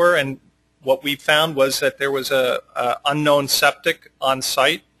survey for, and what we found was that there was a unknown septic on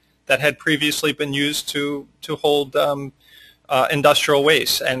site that had previously been used to hold industrial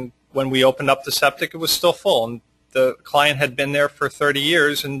waste. And when we opened up the septic, it was still full. And the client had been there for 30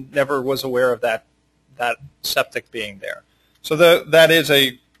 years and never was aware of that septic being there. So that is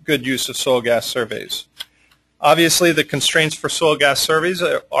a good use of soil gas surveys. Obviously, the constraints for soil gas surveys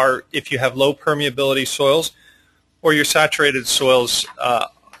are if you have low permeability soils or your saturated soils,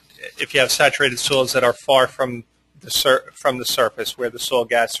 if you have saturated soils that are far from the surface where the soil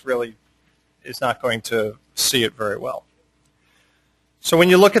gas really is not going to see it very well. So when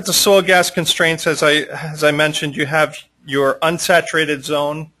you look at the soil gas constraints, as I mentioned, you have your unsaturated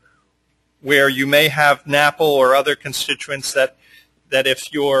zone where you may have NAPL or other constituents that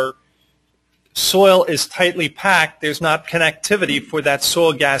if your soil is tightly packed, there's not connectivity for that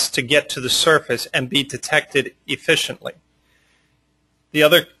soil gas to get to the surface and be detected efficiently. The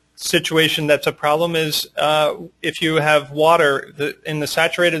other situation that's a problem is if you have water, in the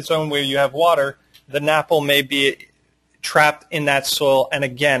saturated zone where you have water, the NAPL may be trapped in that soil and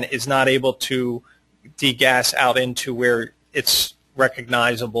again is not able to degas out into where it's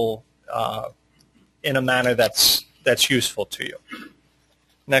recognizable in a manner that's useful to you.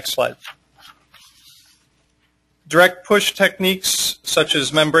 Next slide. Direct push techniques such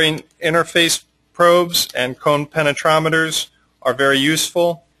as membrane interface probes and cone penetrometers are very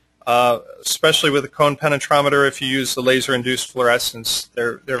useful, especially with a cone penetrometer. If you use the laser-induced fluorescence,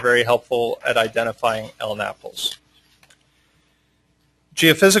 they're very helpful at identifying LNAPLs.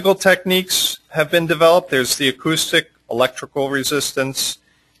 Geophysical techniques have been developed. There's the acoustic, electrical resistance,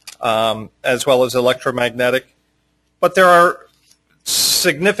 as well as electromagnetic. But there are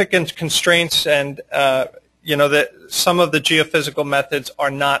significant constraints, and that some of the geophysical methods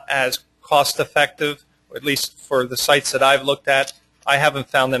are not as cost-effective, or at least for the sites that I've looked at. I haven't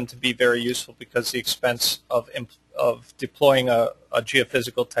found them to be very useful because the expense of deploying a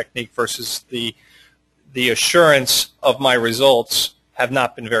geophysical technique versus the assurance of my results have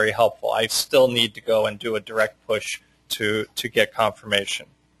not been very helpful. I still need to go and do a direct push to get confirmation.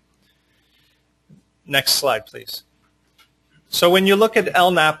 Next slide, please. So when you look at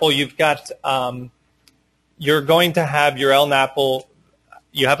LNAPL, you've got, you're going to have your LNAPL,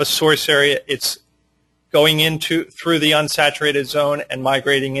 you have a source area, it's going through the unsaturated zone and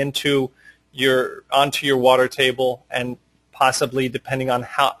migrating onto your water table, and possibly, depending on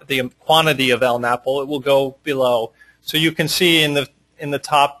the quantity of LNAPL, it will go below. So you can see in the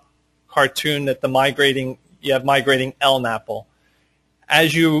top cartoon that you have migrating LNAPL.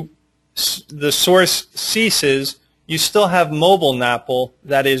 As the source ceases, you still have mobile NAPL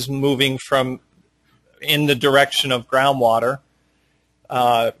that is moving in the direction of groundwater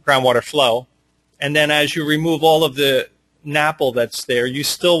flow. And then as you remove all of the NAPL that's there, you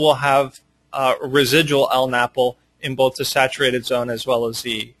still will have residual LNAPL in both the saturated zone as well as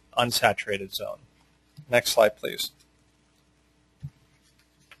the unsaturated zone. Next slide, please.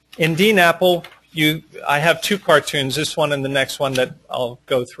 In DNAPL, I have two cartoons, this one and the next one that I'll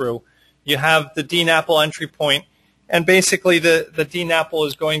go through. You have the DNAPL entry point, and basically the DNAPL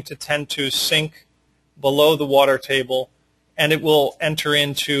is going to tend to sink below the water table, and it will enter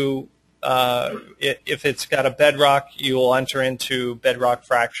into, if it's got a bedrock, you will enter into bedrock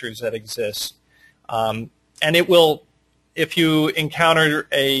fractures that exist. And it will, if you encounter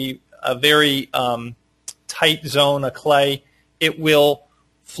a very tight zone, a clay, it will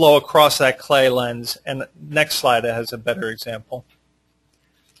flow across that clay lens. And next slide has a better example,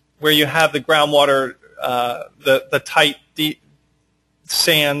 where you have the groundwater, the tight deep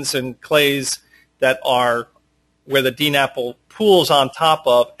sands and clays that are where the DNAPL pools on top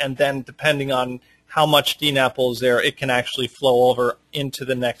of, and then depending on how much DNAPL is there, it can actually flow over into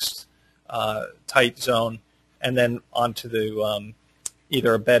the next tight zone and then onto the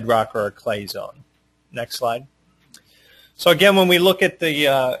either a bedrock or a clay zone. Next slide. So again, when we look at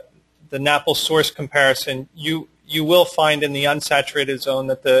the NAPL source comparison, you will find in the unsaturated zone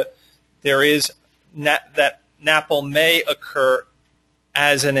that that NAPL may occur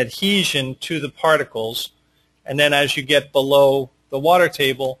as an adhesion to the particles, and then as you get below the water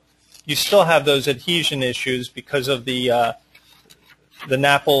table, you still have those adhesion issues because of the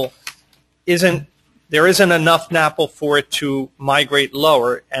NAPL there isn't enough NAPL for it to migrate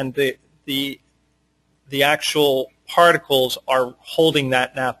lower, and the actual particles are holding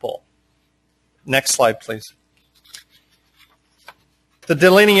that NAPL. Next slide, please. The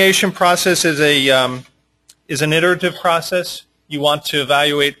delineation process is an iterative process. You want to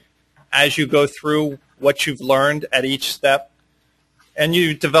evaluate as you go through what you've learned at each step, and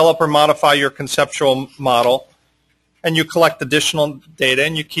you develop or modify your conceptual model, and you collect additional data,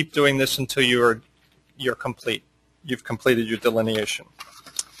 and you keep doing this until you're complete. You've completed your delineation.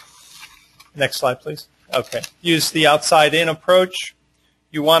 Next slide, please. Okay. Use the outside-in approach.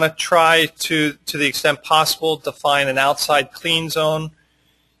 You want to try to the extent possible, define an outside clean zone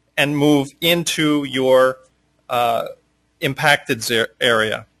and move into your impacted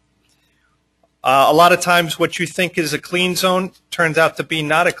area. A lot of times what you think is a clean zone turns out to be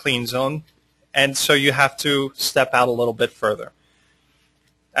not a clean zone, and so you have to step out a little bit further.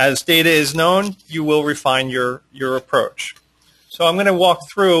 As data is known, you will refine your approach. So I'm going to walk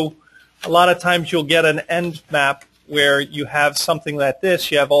through. A lot of times you'll get an end map where you have something like this.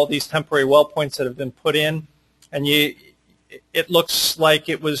 You have all these temporary well points that have been put in, and it looks like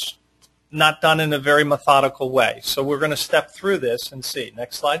it was not done in a very methodical way. So we're going to step through this and see.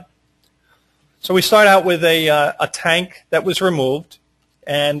 Next slide. So we start out with a tank that was removed,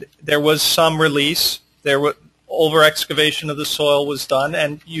 and there was some release. over excavation of the soil was done,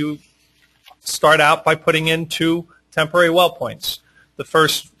 and you start out by putting in 2 temporary well points. The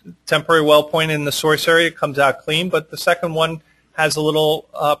first temporary well point in the source area comes out clean, but the second one has a little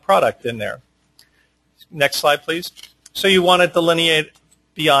product in there. Next slide, please. So you want to delineate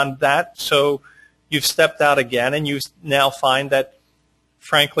beyond that. So you've stepped out again, and you now find that,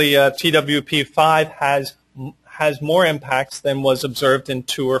 frankly, TWP5 has more impacts than was observed in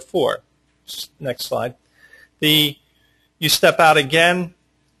 2 or 4. Next slide. You step out again.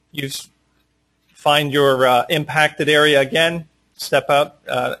 You find your impacted area again. Step out.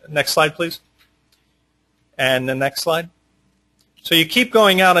 Next slide, please. And the next slide. So you keep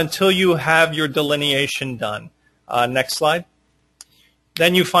going out until you have your delineation done. Next slide.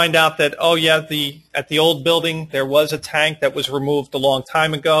 Then you find out that, oh yeah, at the old building there was a tank that was removed a long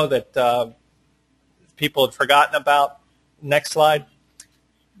time ago that people had forgotten about. Next slide.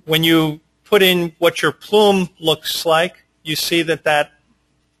 When you put in what your plume looks like, you see that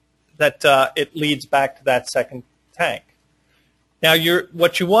it leads back to that second tank. Now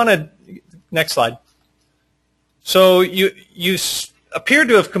what you want to, next slide. So you appear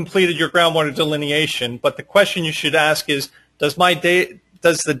to have completed your groundwater delineation, but the question you should ask is, does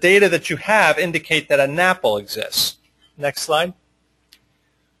the data that you have indicate that a NAPL exists? Next slide.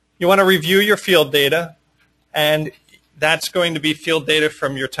 You want to review your field data, and that's going to be field data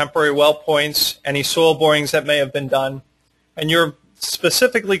from your temporary well points, any soil borings that may have been done, and you're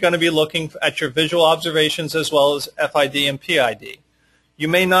specifically going to be looking at your visual observations as well as FID and PID. You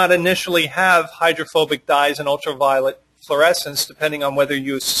may not initially have hydrophobic dyes and ultraviolet fluorescence, depending on whether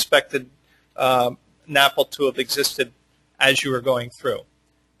you suspected NAPL to have existed as you were going through.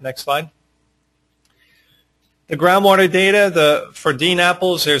 Next slide. The groundwater data, for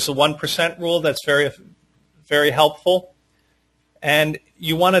DNAPLs, there's a 1% rule that's very, very helpful. And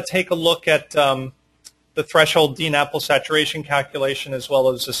you want to take a look at the threshold DNAPL saturation calculation as well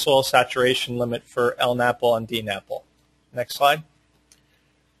as the soil saturation limit for LNAPL and DNAPL. Next slide.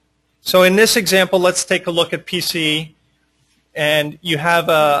 So in this example, let's take a look at PCE. And you have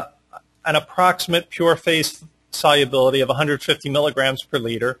an approximate pure phase solubility of 150 milligrams per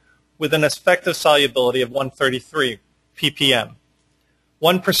liter with an effective solubility of 133 ppm.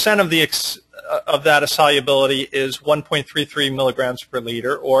 1% of that solubility is 1.33 milligrams per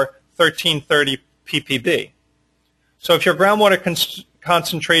liter, or 1330 ppb. So if your groundwater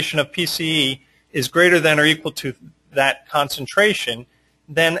concentration of PCE is greater than or equal to that concentration,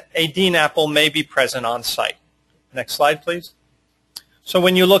 then a DNAPL may be present on site. Next slide, please. So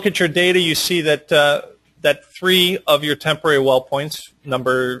when you look at your data, you see that that 3 of your temporary well points,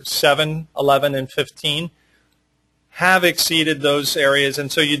 number 7, 11, and 15, have exceeded those areas,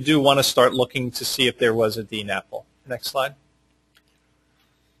 and so you do want to start looking to see if there was a DNAPL. Next slide.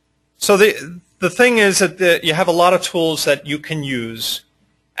 So the thing is that you have a lot of tools that you can use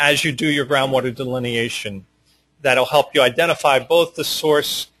as you do your groundwater delineation that'll help you identify both the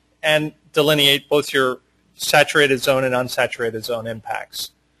source and delineate both your saturated zone and unsaturated zone impacts.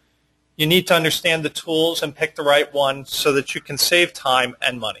 You need to understand the tools and pick the right one so that you can save time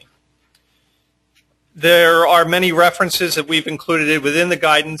and money. There are many references that we've included within the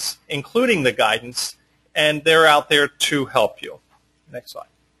guidance, including the guidance, and they're out there to help you. Next slide.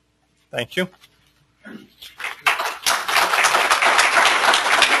 Thank you.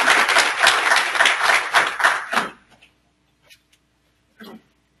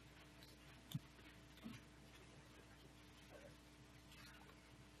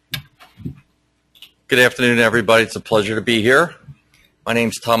 Good afternoon, everybody. It's a pleasure to be here. My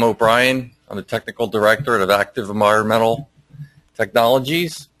name's Tom O'Brien. I'm the Technical Director of Active Environmental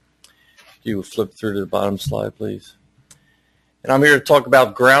Technologies. You flip through to the bottom slide, please. And I'm here to talk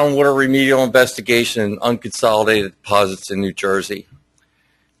about groundwater remedial investigation in unconsolidated deposits in New Jersey.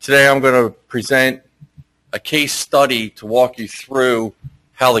 Today I'm going to present a case study to walk you through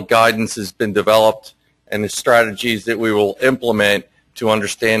how the guidance has been developed and the strategies that we will implement to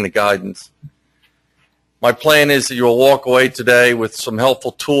understand the guidance. My plan is that you will walk away today with some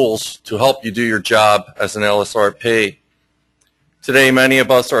helpful tools to help you do your job as an LSRP. Today, many of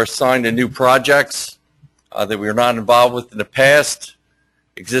us are assigned to new projects that we were not involved with in the past.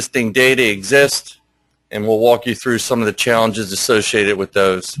 Existing data exists, and we'll walk you through some of the challenges associated with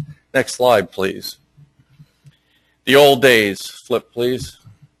those. Next slide, please. The old days. Flip, please.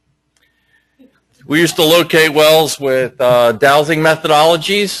 We used to locate wells with dowsing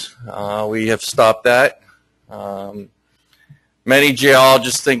methodologies. We have stopped that. Many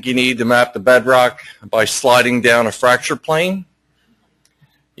geologists think you need to map the bedrock by sliding down a fracture plane.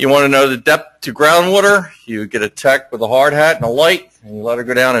 You want to know the depth to groundwater, you get a tech with a hard hat and a light, and you let her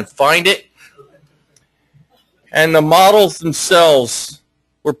go down and find it. And the models themselves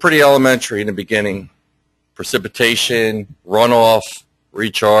were pretty elementary in the beginning. Precipitation, runoff,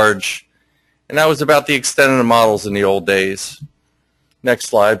 recharge, and that was about the extent of the models in the old days. Next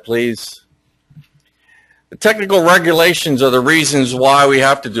slide, please. The technical regulations are the reasons why we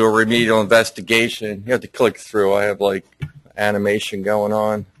have to do a remedial investigation. You have to click through. I have like animation going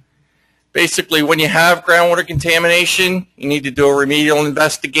on. Basically, when you have groundwater contamination, you need to do a remedial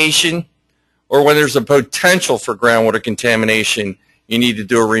investigation, or when there's a potential for groundwater contamination, you need to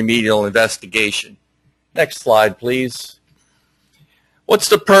do a remedial investigation. Next slide, please. What's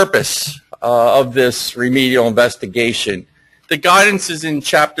the purpose of this remedial investigation? The guidance is in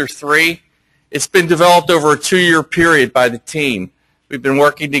Chapter 3. It's been developed over a 2-year period by the team. We've been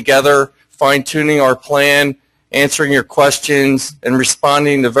working together, fine-tuning our plan, answering your questions, and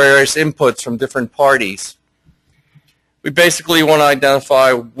responding to various inputs from different parties. We basically want to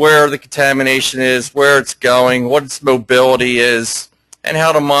identify where the contamination is, where it's going, what its mobility is, and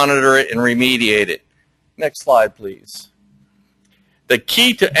how to monitor it and remediate it. Next slide, please. The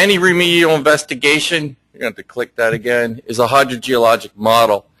key to any remedial investigation, you're going to have to click that again, is a hydrogeologic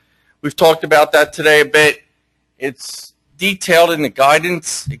model. We've talked about that today a bit. It's detailed in the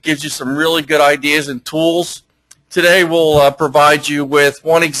guidance. It gives you some really good ideas and tools. Today we'll provide you with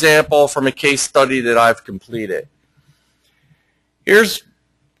one example from a case study that I've completed. Here's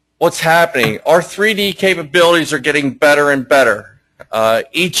what's happening. Our 3D capabilities are getting better and better.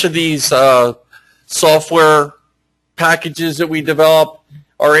 Each of these software packages that we develop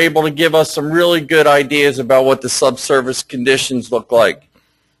are able to give us some really good ideas about what the subsurface conditions look like.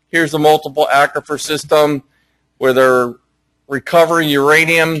 Here's a multiple aquifer system where they're recovering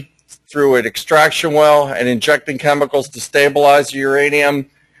uranium through an extraction well and injecting chemicals to stabilize the uranium,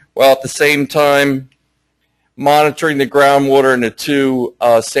 while at the same time monitoring the groundwater in the 2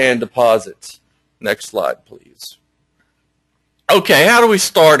 sand deposits. Next slide, please. Okay, how do we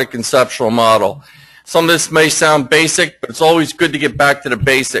start a conceptual model? Some of this may sound basic, but it's always good to get back to the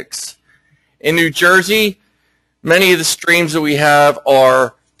basics. In New Jersey, many of the streams that we have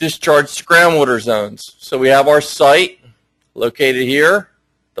are discharged groundwater zones. So we have our site located here.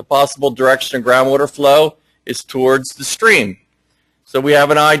 The possible direction of groundwater flow is towards the stream. So we have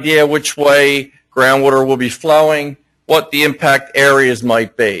an idea which way groundwater will be flowing, what the impact areas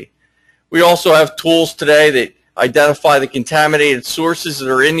might be. We also have tools today that identify the contaminated sources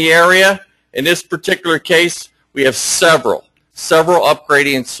that are in the area. In this particular case, we have several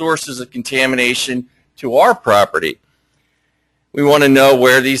upgrading sources of contamination to our property. We want to know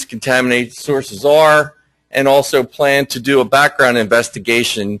where these contaminated sources are, and also plan to do a background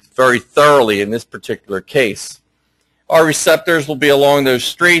investigation very thoroughly in this particular case. Our receptors will be along those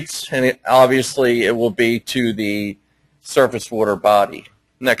streets, and obviously it will be to the surface water body.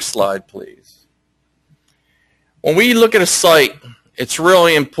 Next slide, please. When we look at a site, it's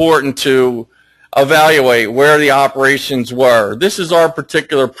really important to evaluate where the operations were. This is our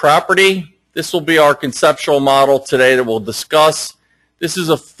particular property. This will be our conceptual model today that we'll discuss. This is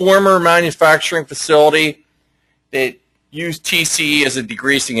a former manufacturing facility that used TCE as a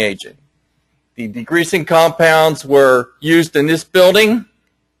degreasing agent. The degreasing compounds were used in this building,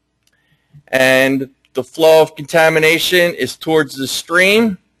 and the flow of contamination is towards the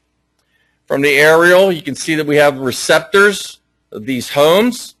stream. From the aerial, you can see that we have receptors of these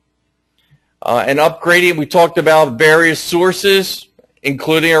homes. And upgrading, we talked about various sources,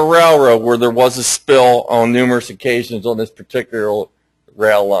 including a railroad where there was a spill on numerous occasions on this particular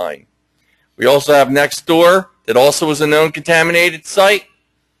rail line. We also have next door that also was a known contaminated site,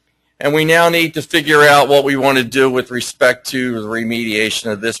 and we now need to figure out what we want to do with respect to the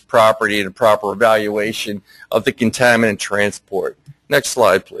remediation of this property and a proper evaluation of the contaminant transport. Next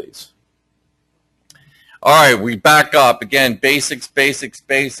slide, please. All right, we back up. Again, basics, basics,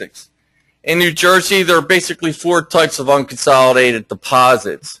 basics. In New Jersey, there are basically 4 types of unconsolidated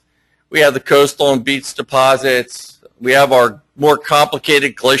deposits. We have the coastal and beach deposits. We have our more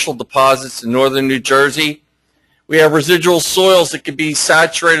complicated glacial deposits in northern New Jersey. We have residual soils that can be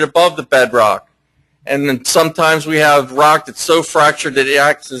saturated above the bedrock. And then sometimes we have rock that's so fractured that it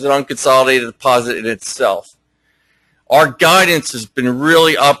acts as an unconsolidated deposit in itself. Our guidance has been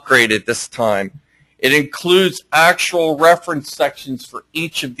really upgraded this time. It includes actual reference sections for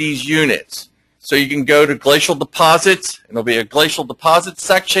each of these units. So you can go to glacial deposits, and there'll be a glacial deposits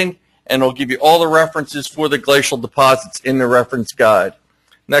section, and it'll give you all the references for the glacial deposits in the reference guide.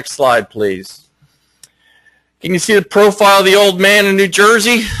 Next slide, please. Can you see the profile of the old man in New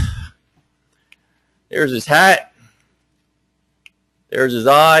Jersey? There's his hat. There's his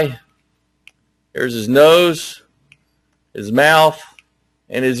eye. There's his nose, his mouth,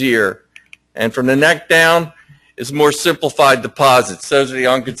 and his ear. And from the neck down, is more simplified deposits. Those are the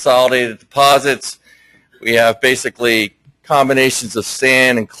unconsolidated deposits. We have basically combinations of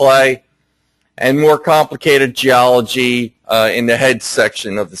sand and clay and more complicated geology in the head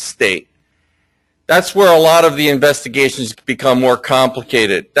section of the state. That's where a lot of the investigations become more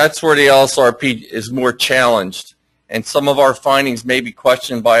complicated. That's where the LSRP is more challenged, and some of our findings may be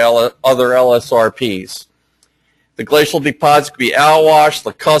questioned by other LSRPs. The glacial deposits could be outwash,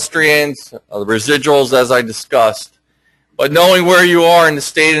 lacustrians, the residuals as I discussed. But knowing where you are in the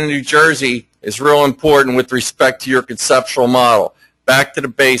state of New Jersey is real important with respect to your conceptual model. Back to the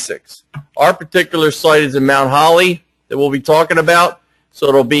basics. Our particular site is in Mount Holly that we'll be talking about, so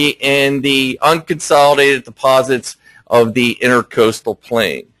it'll be in the unconsolidated deposits of the intercoastal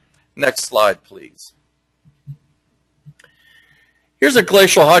plain. Next slide, please. Here's a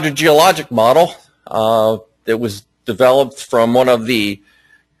glacial hydrogeologic model that was developed from one of the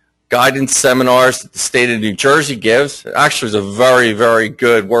guidance seminars that the state of New Jersey gives. It actually is a very, very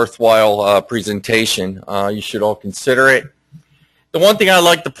good, worthwhile presentation. You should all consider it. The one thing I'd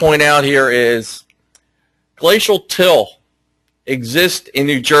like to point out here is glacial till exists in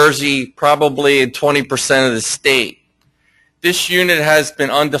New Jersey probably in 20% of the state. This unit has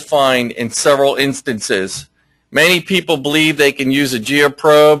been undefined in several instances. Many people believe they can use a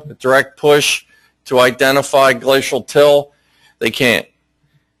geoprobe, a direct push, to identify glacial till. They can't.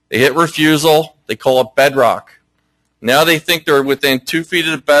 They hit refusal. They call it bedrock. Now they think they're within 2 feet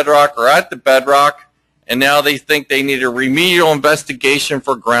of the bedrock or at the bedrock, and now they think they need a remedial investigation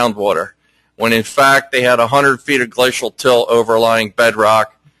for groundwater, when in fact they had 100 feet of glacial till overlying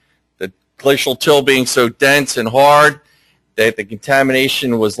bedrock. The glacial till being so dense and hard that the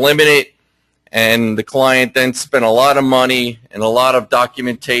contamination was limited, and the client then spent a lot of money and a lot of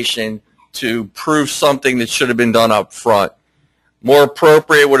documentation to prove something that should have been done up front. More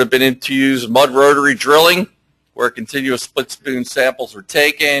appropriate would have been to use mud rotary drilling, where continuous split spoon samples were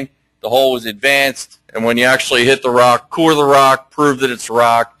taken, the hole was advanced, and when you actually hit the rock, core the rock, prove that it's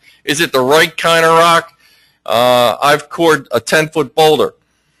rock. Is it the right kind of rock? I've cored a 10-foot boulder,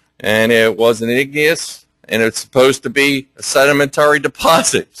 and it was an igneous, and it's supposed to be a sedimentary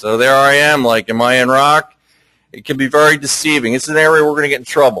deposit. So there I am, like, am I in rock? It can be very deceiving. It's an area we're going to get in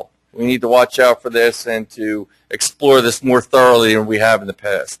trouble. We need to watch out for this and to explore this more thoroughly than we have in the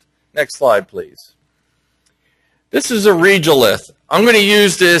past. Next slide, please. This is a regolith. I'm going to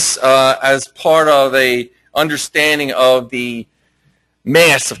use this as part of a understanding of the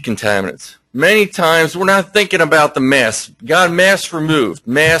mass of contaminants. Many times we're not thinking about the mass. Got mass removed.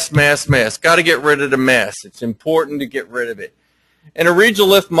 Mass, mass, mass. Got to get rid of the mass. It's important to get rid of it. In a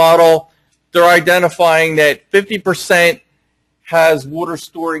regolith model, they're identifying that 50% has water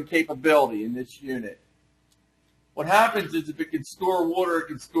storing capability in this unit. What happens is if it can store water, it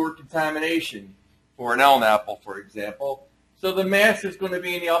can store contamination for an elm apple, for example. So the mass is going to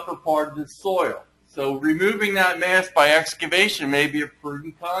be in the upper part of the soil. So removing that mass by excavation may be a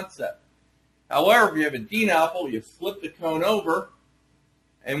prudent concept. However, if you have a dean apple, you flip the cone over,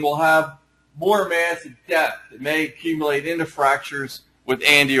 and we'll have more mass at depth. It may accumulate into fractures, which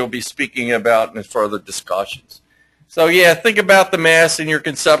Andy will be speaking about in further discussions. So yeah, think about the mass in your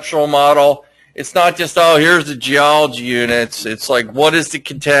conceptual model. It's not just, oh, here's the geology units. It's like, what is the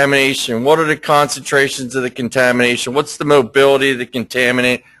contamination? What are the concentrations of the contamination? What's the mobility of the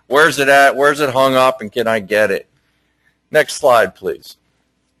contaminant? Where's it at? Where's it hung up? And can I get it? Next slide, please.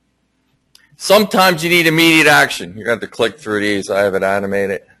 Sometimes you need immediate action. You're going to have to click through these. I have it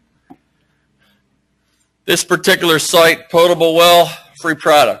animated. This particular site, potable well, free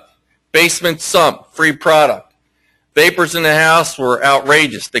product. Basement sump, free product. Vapors in the house were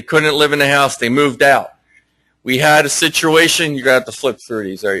outrageous. They couldn't live in the house. They moved out. We had a situation. You're going to have to flip through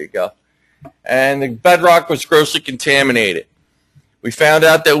these. There you go. And the bedrock was grossly contaminated. We found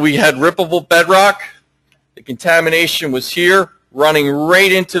out that we had rippable bedrock. The contamination was here, running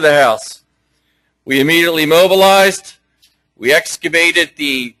right into the house. We immediately mobilized. We excavated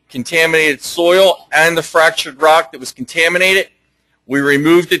the contaminated soil and the fractured rock that was contaminated. We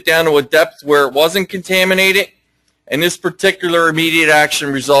removed it down to a depth where it wasn't contaminated. And this particular immediate action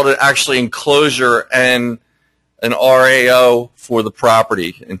resulted actually in closure and an RAO for the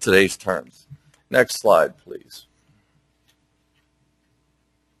property in today's terms. Next slide, please.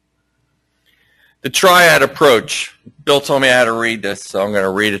 The triad approach. Bill told me how to read this, so I'm going to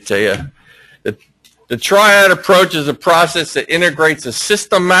read it to you. The triad approach is a process that integrates a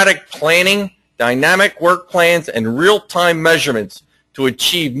systematic planning, dynamic work plans, and real-time measurements to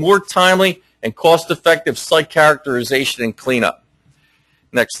achieve more timely and cost-effective site characterization and cleanup.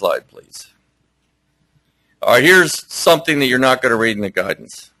 Next slide, please. All right, here's something that you're not going to read in the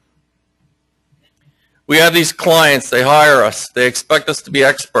guidance. We have these clients, they hire us, they expect us to be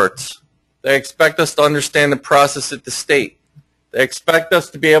experts. They expect us to understand the process at the state. They expect us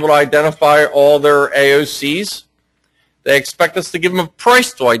to be able to identify all their AOCs. They expect us to give them a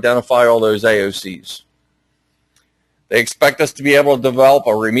price to identify all those AOCs. They expect us to be able to develop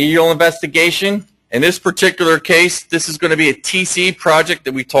a remedial investigation. In this particular case, this is going to be a TC project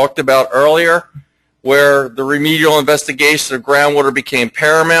that we talked about earlier, where the remedial investigation of groundwater became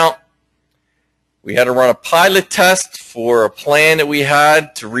paramount. We had to run a pilot test for a plan that we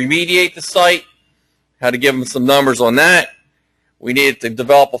had to remediate the site. Had to give them some numbers on that. We needed to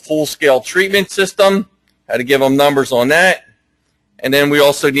develop a full-scale treatment system. Had to give them numbers on that. And then we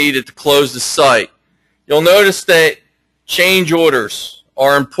also needed to close the site. You'll notice that change orders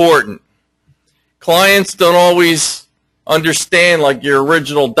are important. Clients don't always understand, like your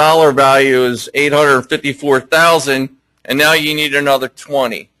original dollar value is $854,000 and now you need another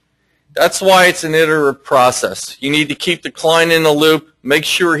 20. That's why it's an iterative process. You need to keep the client in the loop, make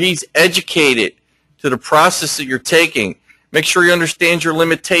sure he's educated to the process that you're taking. Make sure he understands your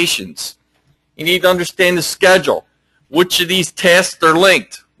limitations. You need to understand the schedule. Which of these tasks are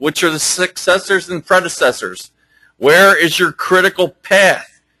linked? Which are the successors and predecessors? Where is your critical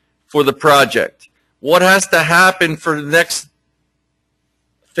path for the project? What has to happen for the next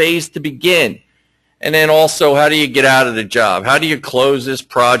phase to begin? And then also, how do you get out of the job? How do you close this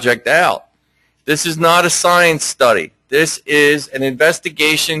project out? This is not a science study. This is an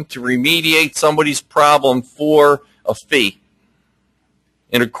investigation to remediate somebody's problem for a fee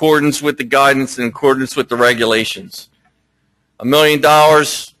in accordance with the guidance, in accordance with the regulations. $1 million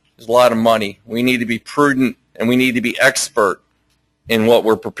is a lot of money. We need to be prudent and we need to be expert in what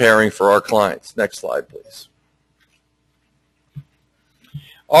we're preparing for our clients. Next slide, please.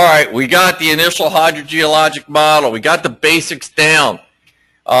 All right, we got the initial hydrogeologic model. We got the basics down.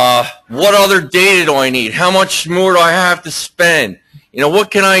 What other data do I need? How much more do I have to spend? You know, what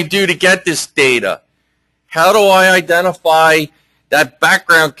can I do to get this data? How do I identify that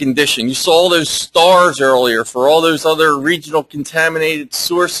background condition? You saw those stars earlier for all those other regional contaminated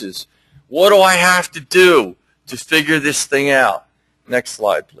sources. What do I have to do to figure this thing out? Next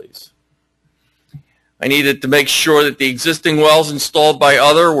slide, please. I needed to make sure that the existing wells installed by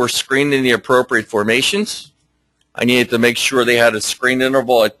other were screened in the appropriate formations. I needed to make sure they had a screen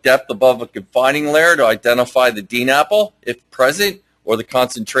interval at depth above a confining layer to identify the DNAPL, if present, or the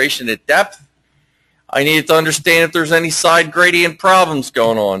concentration at depth. I needed to understand if there's any side gradient problems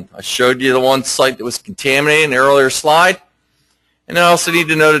going on. I showed you the one site that was contaminated in the earlier slide. And I also need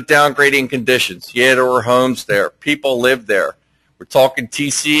to know the down gradient conditions. Yeah, there were homes there. People lived there. We're talking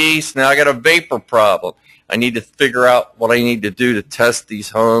TCE, so now I got a vapor problem. I need to figure out what I need to do to test these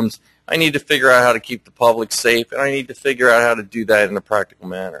homes. I need to figure out how to keep the public safe, and I need to figure out how to do that in a practical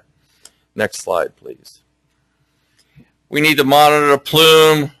manner. Next slide, please. We need to monitor the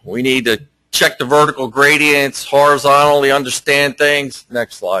plume. We need to check the vertical gradients, horizontally understand things.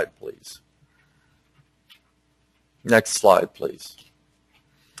 Next slide, please. Next slide, please.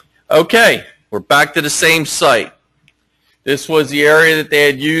 Okay, we're back to the same site. This was the area that they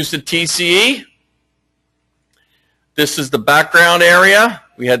had used the TCE. This is the background area.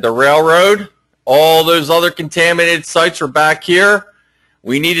 We had the railroad. All those other contaminated sites were back here.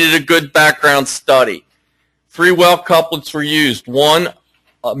 We needed a good background study. 3 well couplets were used. One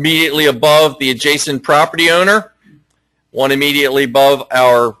immediately above the adjacent property owner, one immediately above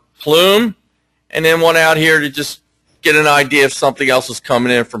our plume, and then one out here to just get an idea if something else was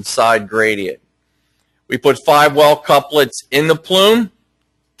coming in from side gradient. We put 5 well couplets in the plume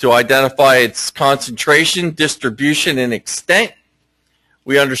to identify its concentration, distribution, and extent.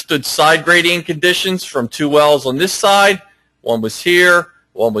 We understood side gradient conditions from 2 wells on this side. One was here,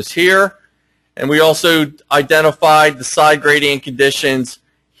 one was here. And we also identified the side gradient conditions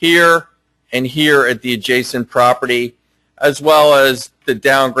here and here at the adjacent property, as well as the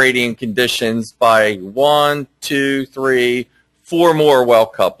down gradient conditions by 1, 2, 3, 4 more well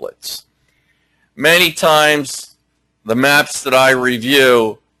couplets. Many times the maps that I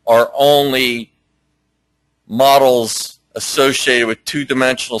review are only models associated with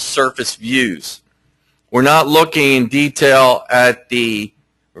 2-dimensional surface views. We're not looking in detail at the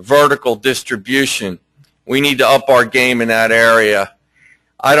vertical distribution. We need to up our game in that area.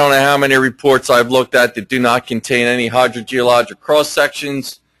 I don't know how many reports I've looked at that do not contain any hydrogeologic cross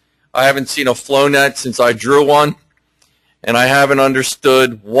sections. I haven't seen a flow net since I drew one, and I haven't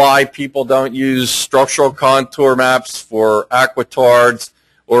understood why people don't use structural contour maps for aquatards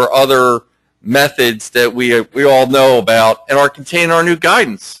or other methods that we all know about and are contained in our new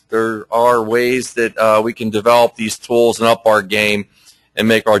guidance. There are ways that we can develop these tools and up our game and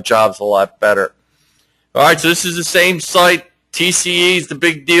make our jobs a lot better. All right, so this is the same site. TCE is the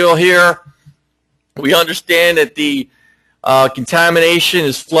big deal here. We understand that the contamination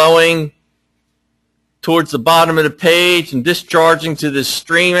is flowing towards the bottom of the page and discharging to this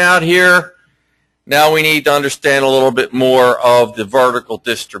stream out here. Now we need to understand a little bit more of the vertical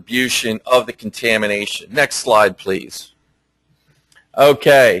distribution of the contamination. Next slide, please.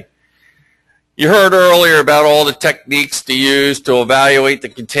 Okay. You heard earlier about all the techniques to use to evaluate the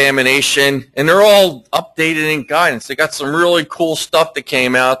contamination, and they're all updated in guidance. They got some really cool stuff that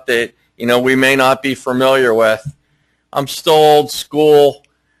came out that, you know, we may not be familiar with. I'm still old school.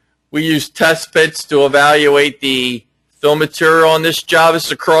 We use test pits to evaluate the fill material on this job. It's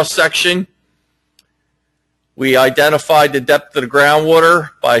a cross section. We identified the depth of the groundwater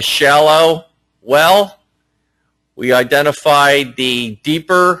by shallow well. We identified the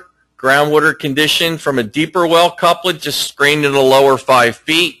deeper groundwater condition from a deeper well couplet, just screened in the lower 5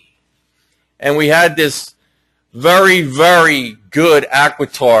 feet. And we had this very, very good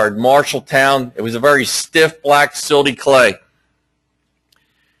aquitard, Marshalltown. It was a very stiff, black, silty clay.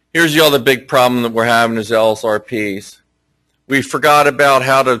 Here's the other big problem that we're having as LSRPs. We forgot about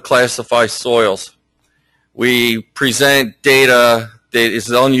how to classify soils. We present data that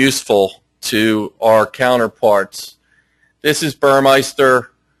is unuseful to our counterparts. This is Burmeister.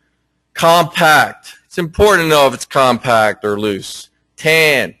 Compact. It's important to know if it's compact or loose.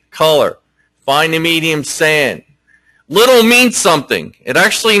 Tan, color. Find the medium sand. Little means something. It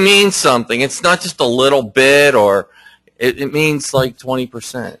actually means something. It's not just a little bit, or it means like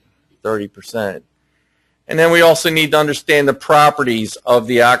 20%, 30%. And then we also need to understand the properties of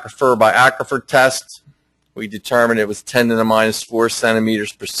the aquifer by aquifer tests. We determined it was 10 to the minus 4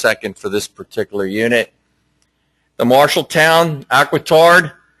 centimeters per second for this particular unit. The Marshalltown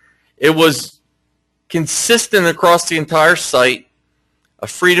aquitard, it was consistent across the entire site. A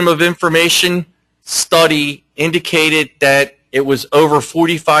Freedom of Information study indicated that it was over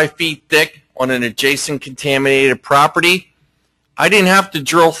 45 feet thick on an adjacent contaminated property. I didn't have to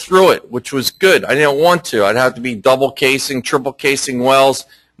drill through it, which was good. I didn't want to. I'd have to be double casing, triple casing wells,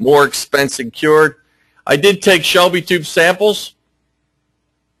 more expensive cured. I did take Shelby tube samples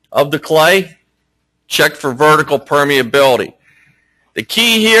of the clay, check for vertical permeability. The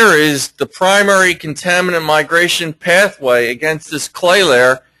key here is the primary contaminant migration pathway against this clay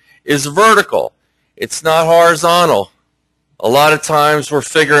layer is vertical. It's not horizontal. A lot of times we're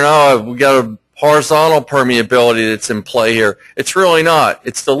figuring, oh, we got a horizontal permeability that's in play here. It's really not.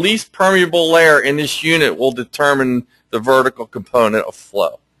 It's the least permeable layer in this unit will determine the vertical component of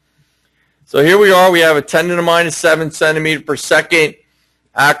flow. So here we are. We have a 10 to the minus 7 centimeter per second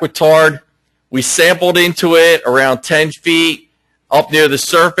aquitard. We sampled into it around 10 feet. Up near the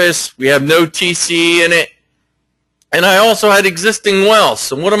surface. We have no TCE in it. And I also had existing wells.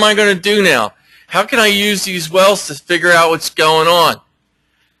 So what am I going to do now? How can I use these wells to figure out what's going on?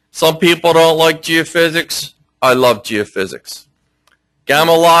 Some people don't like geophysics. I love geophysics.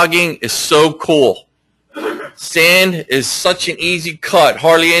 Gamma logging is so cool. Sand is such an easy cut.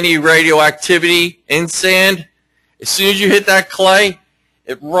 Hardly any radioactivity in sand. As soon as you hit that clay,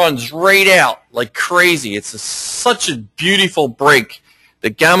 it runs right out like crazy. It's such a beautiful break. The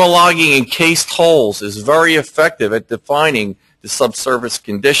gamma logging in cased holes is very effective at defining the subsurface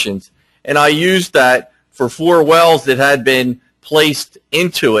conditions. And I used that for 4 wells that had been placed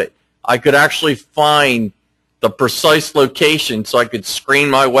into it. I could actually find the precise location so I could screen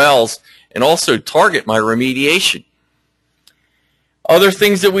my wells and also target my remediation. Other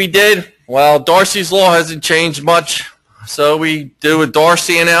things that we did, well, Darcy's Law hasn't changed much. So we do a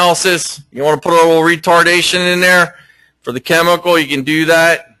Darcy analysis. You want to put a little retardation in there for the chemical, you can do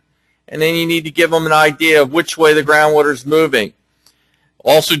that. And then you need to give them an idea of which way the groundwater is moving.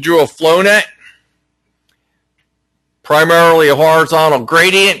 Also drew a flow net, primarily a horizontal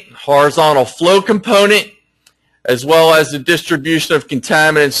gradient, horizontal flow component, as well as the distribution of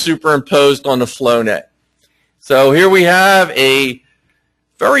contaminants superimposed on the flow net. So here we have a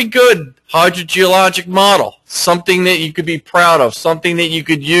very good hydrogeologic model, something that you could be proud of, something that you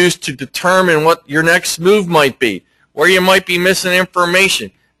could use to determine what your next move might be, where you might be missing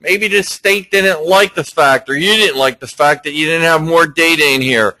information. Maybe the state didn't like the fact, or you didn't like the fact that you didn't have more data in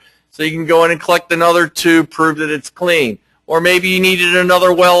here, so you can go in and collect another tube, prove that it's clean. Or maybe you needed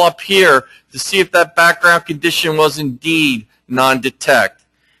another well up here to see if that background condition was indeed non-detect.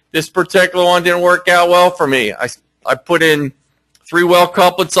 This particular one didn't work out well for me. I put in 3 well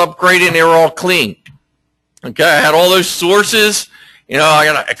couplets upgraded and they were all clean. Okay, I had all those sources. You know, I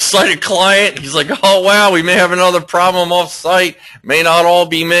got an excited client. He's like, oh, wow, we may have another problem off site. May not all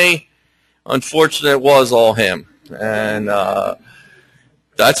be me. Unfortunately, it was all him. And that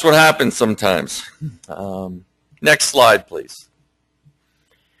That's what happens sometimes. Next slide, please.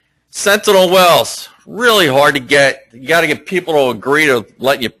 Sentinel wells, really hard to get. You got to get people to agree to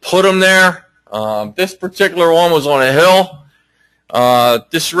let you put them there. This particular one was on a hill.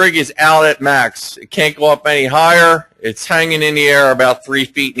 This rig is out at max. It can't go up any higher. It's hanging in the air about 3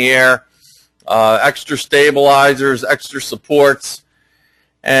 feet in the air. Extra stabilizers, extra supports.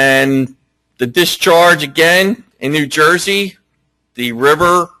 And the discharge, again, in New Jersey, the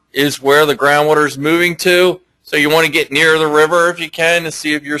river is where the groundwater is moving to. So you want to get near the river if you can to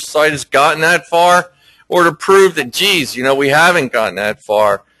see if your site has gotten that far, or to prove that, geez, you know, we haven't gotten that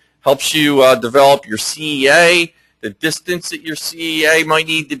far. Helps you develop your CEA, the distance that your CEA might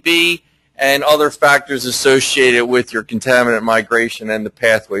need to be, and other factors associated with your contaminant migration and the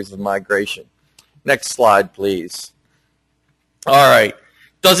pathways of migration. Next slide, please. All right.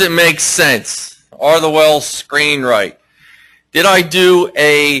 Does it make sense? Are the wells screened right? Did I do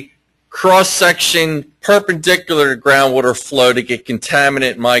a cross-section perpendicular to groundwater flow to get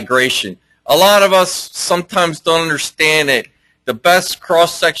contaminant migration? A lot of us sometimes don't understand it. The best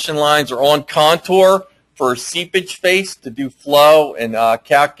cross-section lines are on contour for seepage face to do flow and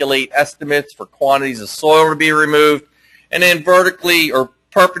calculate estimates for quantities of soil to be removed, and then vertically or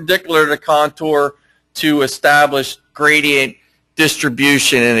perpendicular to contour to establish gradient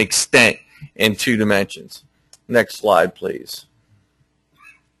distribution and extent in 2 dimensions. Next slide, please.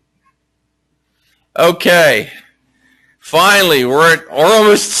 Okay, finally, we're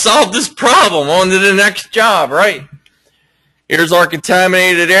almost solved this problem. On to the next job, right? Here's our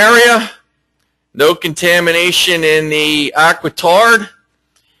contaminated area. No contamination in the aquitard.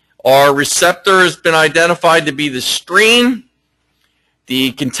 Our receptor has been identified to be the stream.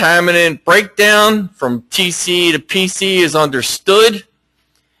 The contaminant breakdown from TC to PC is understood.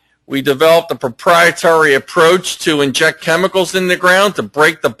 We developed a proprietary approach to inject chemicals in the ground to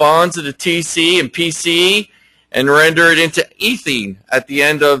break the bonds of the TC and PCE and render it into ethene at the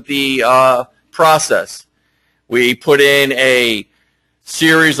end of the process. We put in a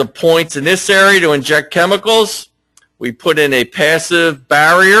series of points in this area to inject chemicals. We put in a passive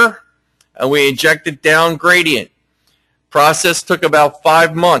barrier, and we injected down gradient. Process took about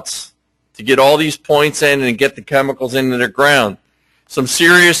 5 months to get all these points in and get the chemicals into the ground. Some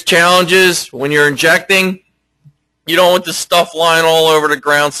serious challenges when you're injecting. You don't want the stuff lying all over the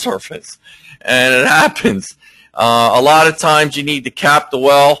ground surface, and it happens. A lot of times you need to cap the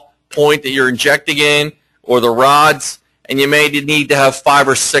well point that you're injecting in, or the rods, and you may need to have 5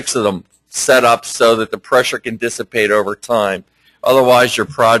 or 6 of them set up so that the pressure can dissipate over time. Otherwise, your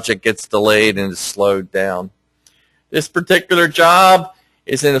project gets delayed and is slowed down. This particular job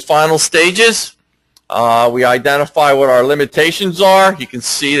is in the final stages. We identify what our limitations are. You can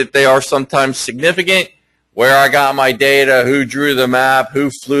see that they are sometimes significant. Where I got my data, who drew the map, who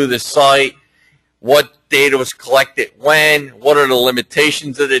flew the site, what data was collected when, what are the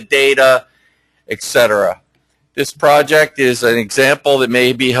limitations of the data, etc. This project is an example that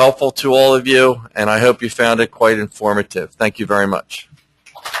may be helpful to all of you, and I hope you found it quite informative. Thank you very much.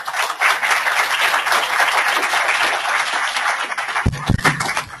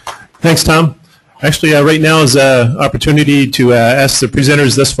 Thanks, Tom. Actually, right now is an opportunity to ask the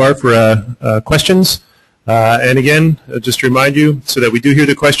presenters thus far for questions. And again, just to remind you, so that we do hear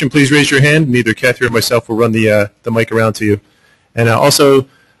the question, please raise your hand, and either Kathy or myself will run the mic around to you. And also,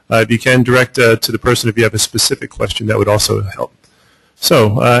 if you can direct to the person if you have a specific question, that would also help.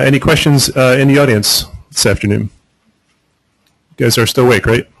 So, any questions in the audience this afternoon? You guys are still awake,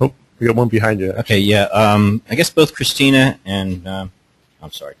 right? Oh, we got one behind you. Okay, yeah. I guess both Christina and,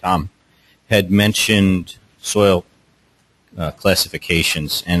 Tom, had mentioned soil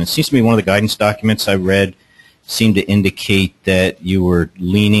classifications, and it seems to me one of the guidance documents I read seemed to indicate that you were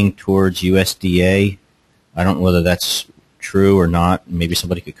leaning towards USDA. I don't know whether that's true or not. Maybe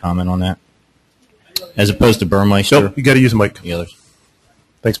somebody could comment on that, as opposed to Burmeister. Nope, you got to use a mic. The others.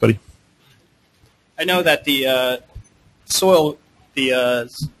 Thanks, buddy. I know that the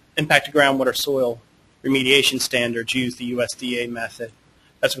impacted groundwater soil remediation standards use the USDA method.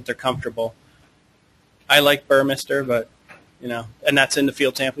 That's what they're comfortable. I like Burmeister, but you know, and that's in the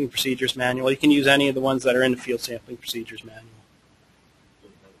field sampling procedures manual. You can use any of the ones that are in the field sampling procedures manual.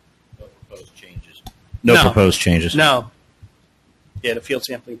 No proposed changes. No proposed changes. No. Yeah, the field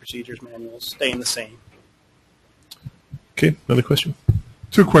sampling procedures manual is staying the same. Okay, another question.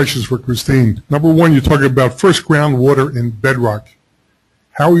 2 questions for Christine. Number 1, you're talking about first groundwater in bedrock.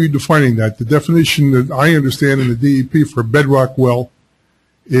 How are you defining that? The definition that I understand in the DEP for a bedrock well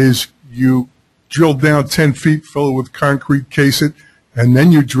is you drill down 10 feet, fill it with concrete, case it, and then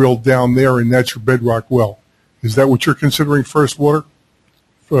you drill down there, and that's your bedrock well. Is that what you're considering first water?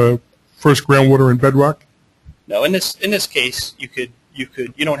 first groundwater and bedrock? No, in this case, you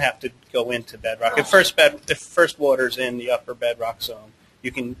don't have to go into bedrock. If first water's in the upper bedrock zone,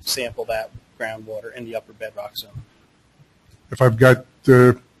 you can sample that groundwater in the upper bedrock zone. If I've got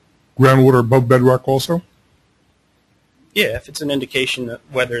groundwater above bedrock also? Yeah, if it's an indication of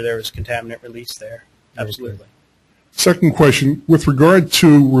whether there is contaminant release there, absolutely. Okay. Second question, with regard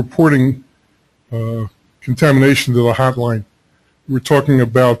to reporting contamination to the hotline, we're talking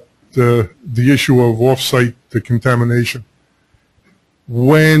about the issue of off-site contamination.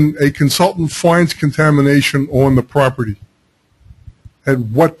 When a consultant finds contamination on the property, at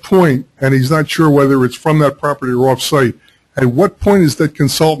what point, and he's not sure whether it's from that property or off-site, at what point is that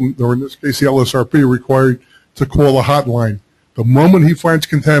consultant, or in this case the LSRP, required to call a hotline? The moment he finds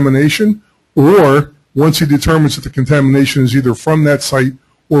contamination, or once he determines that the contamination is either from that site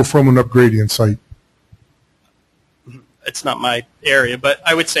or from an upgradient site? It's not my area, but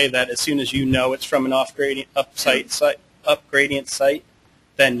I would say that as soon as you know it's from an upgradient site,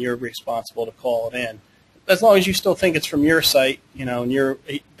 then you're responsible to call it in. As long as you still think it's from your site, and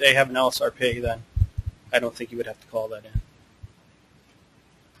they have an LSRP, then I don't think you would have to call that in.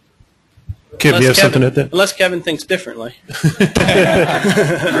 Kim, you have something at that? Unless Kevin thinks differently.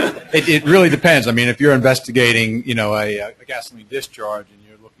 It really depends. I mean, if you're investigating, a gasoline discharge and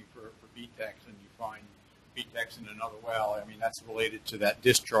you're looking for BTEX and you find BTEX in another well, I mean, that's related to that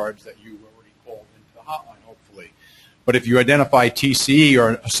discharge that you already called into the hotline, hopefully. But if you identify TCE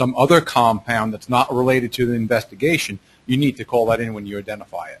or some other compound that's not related to the investigation, you need to call that in when you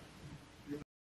identify it.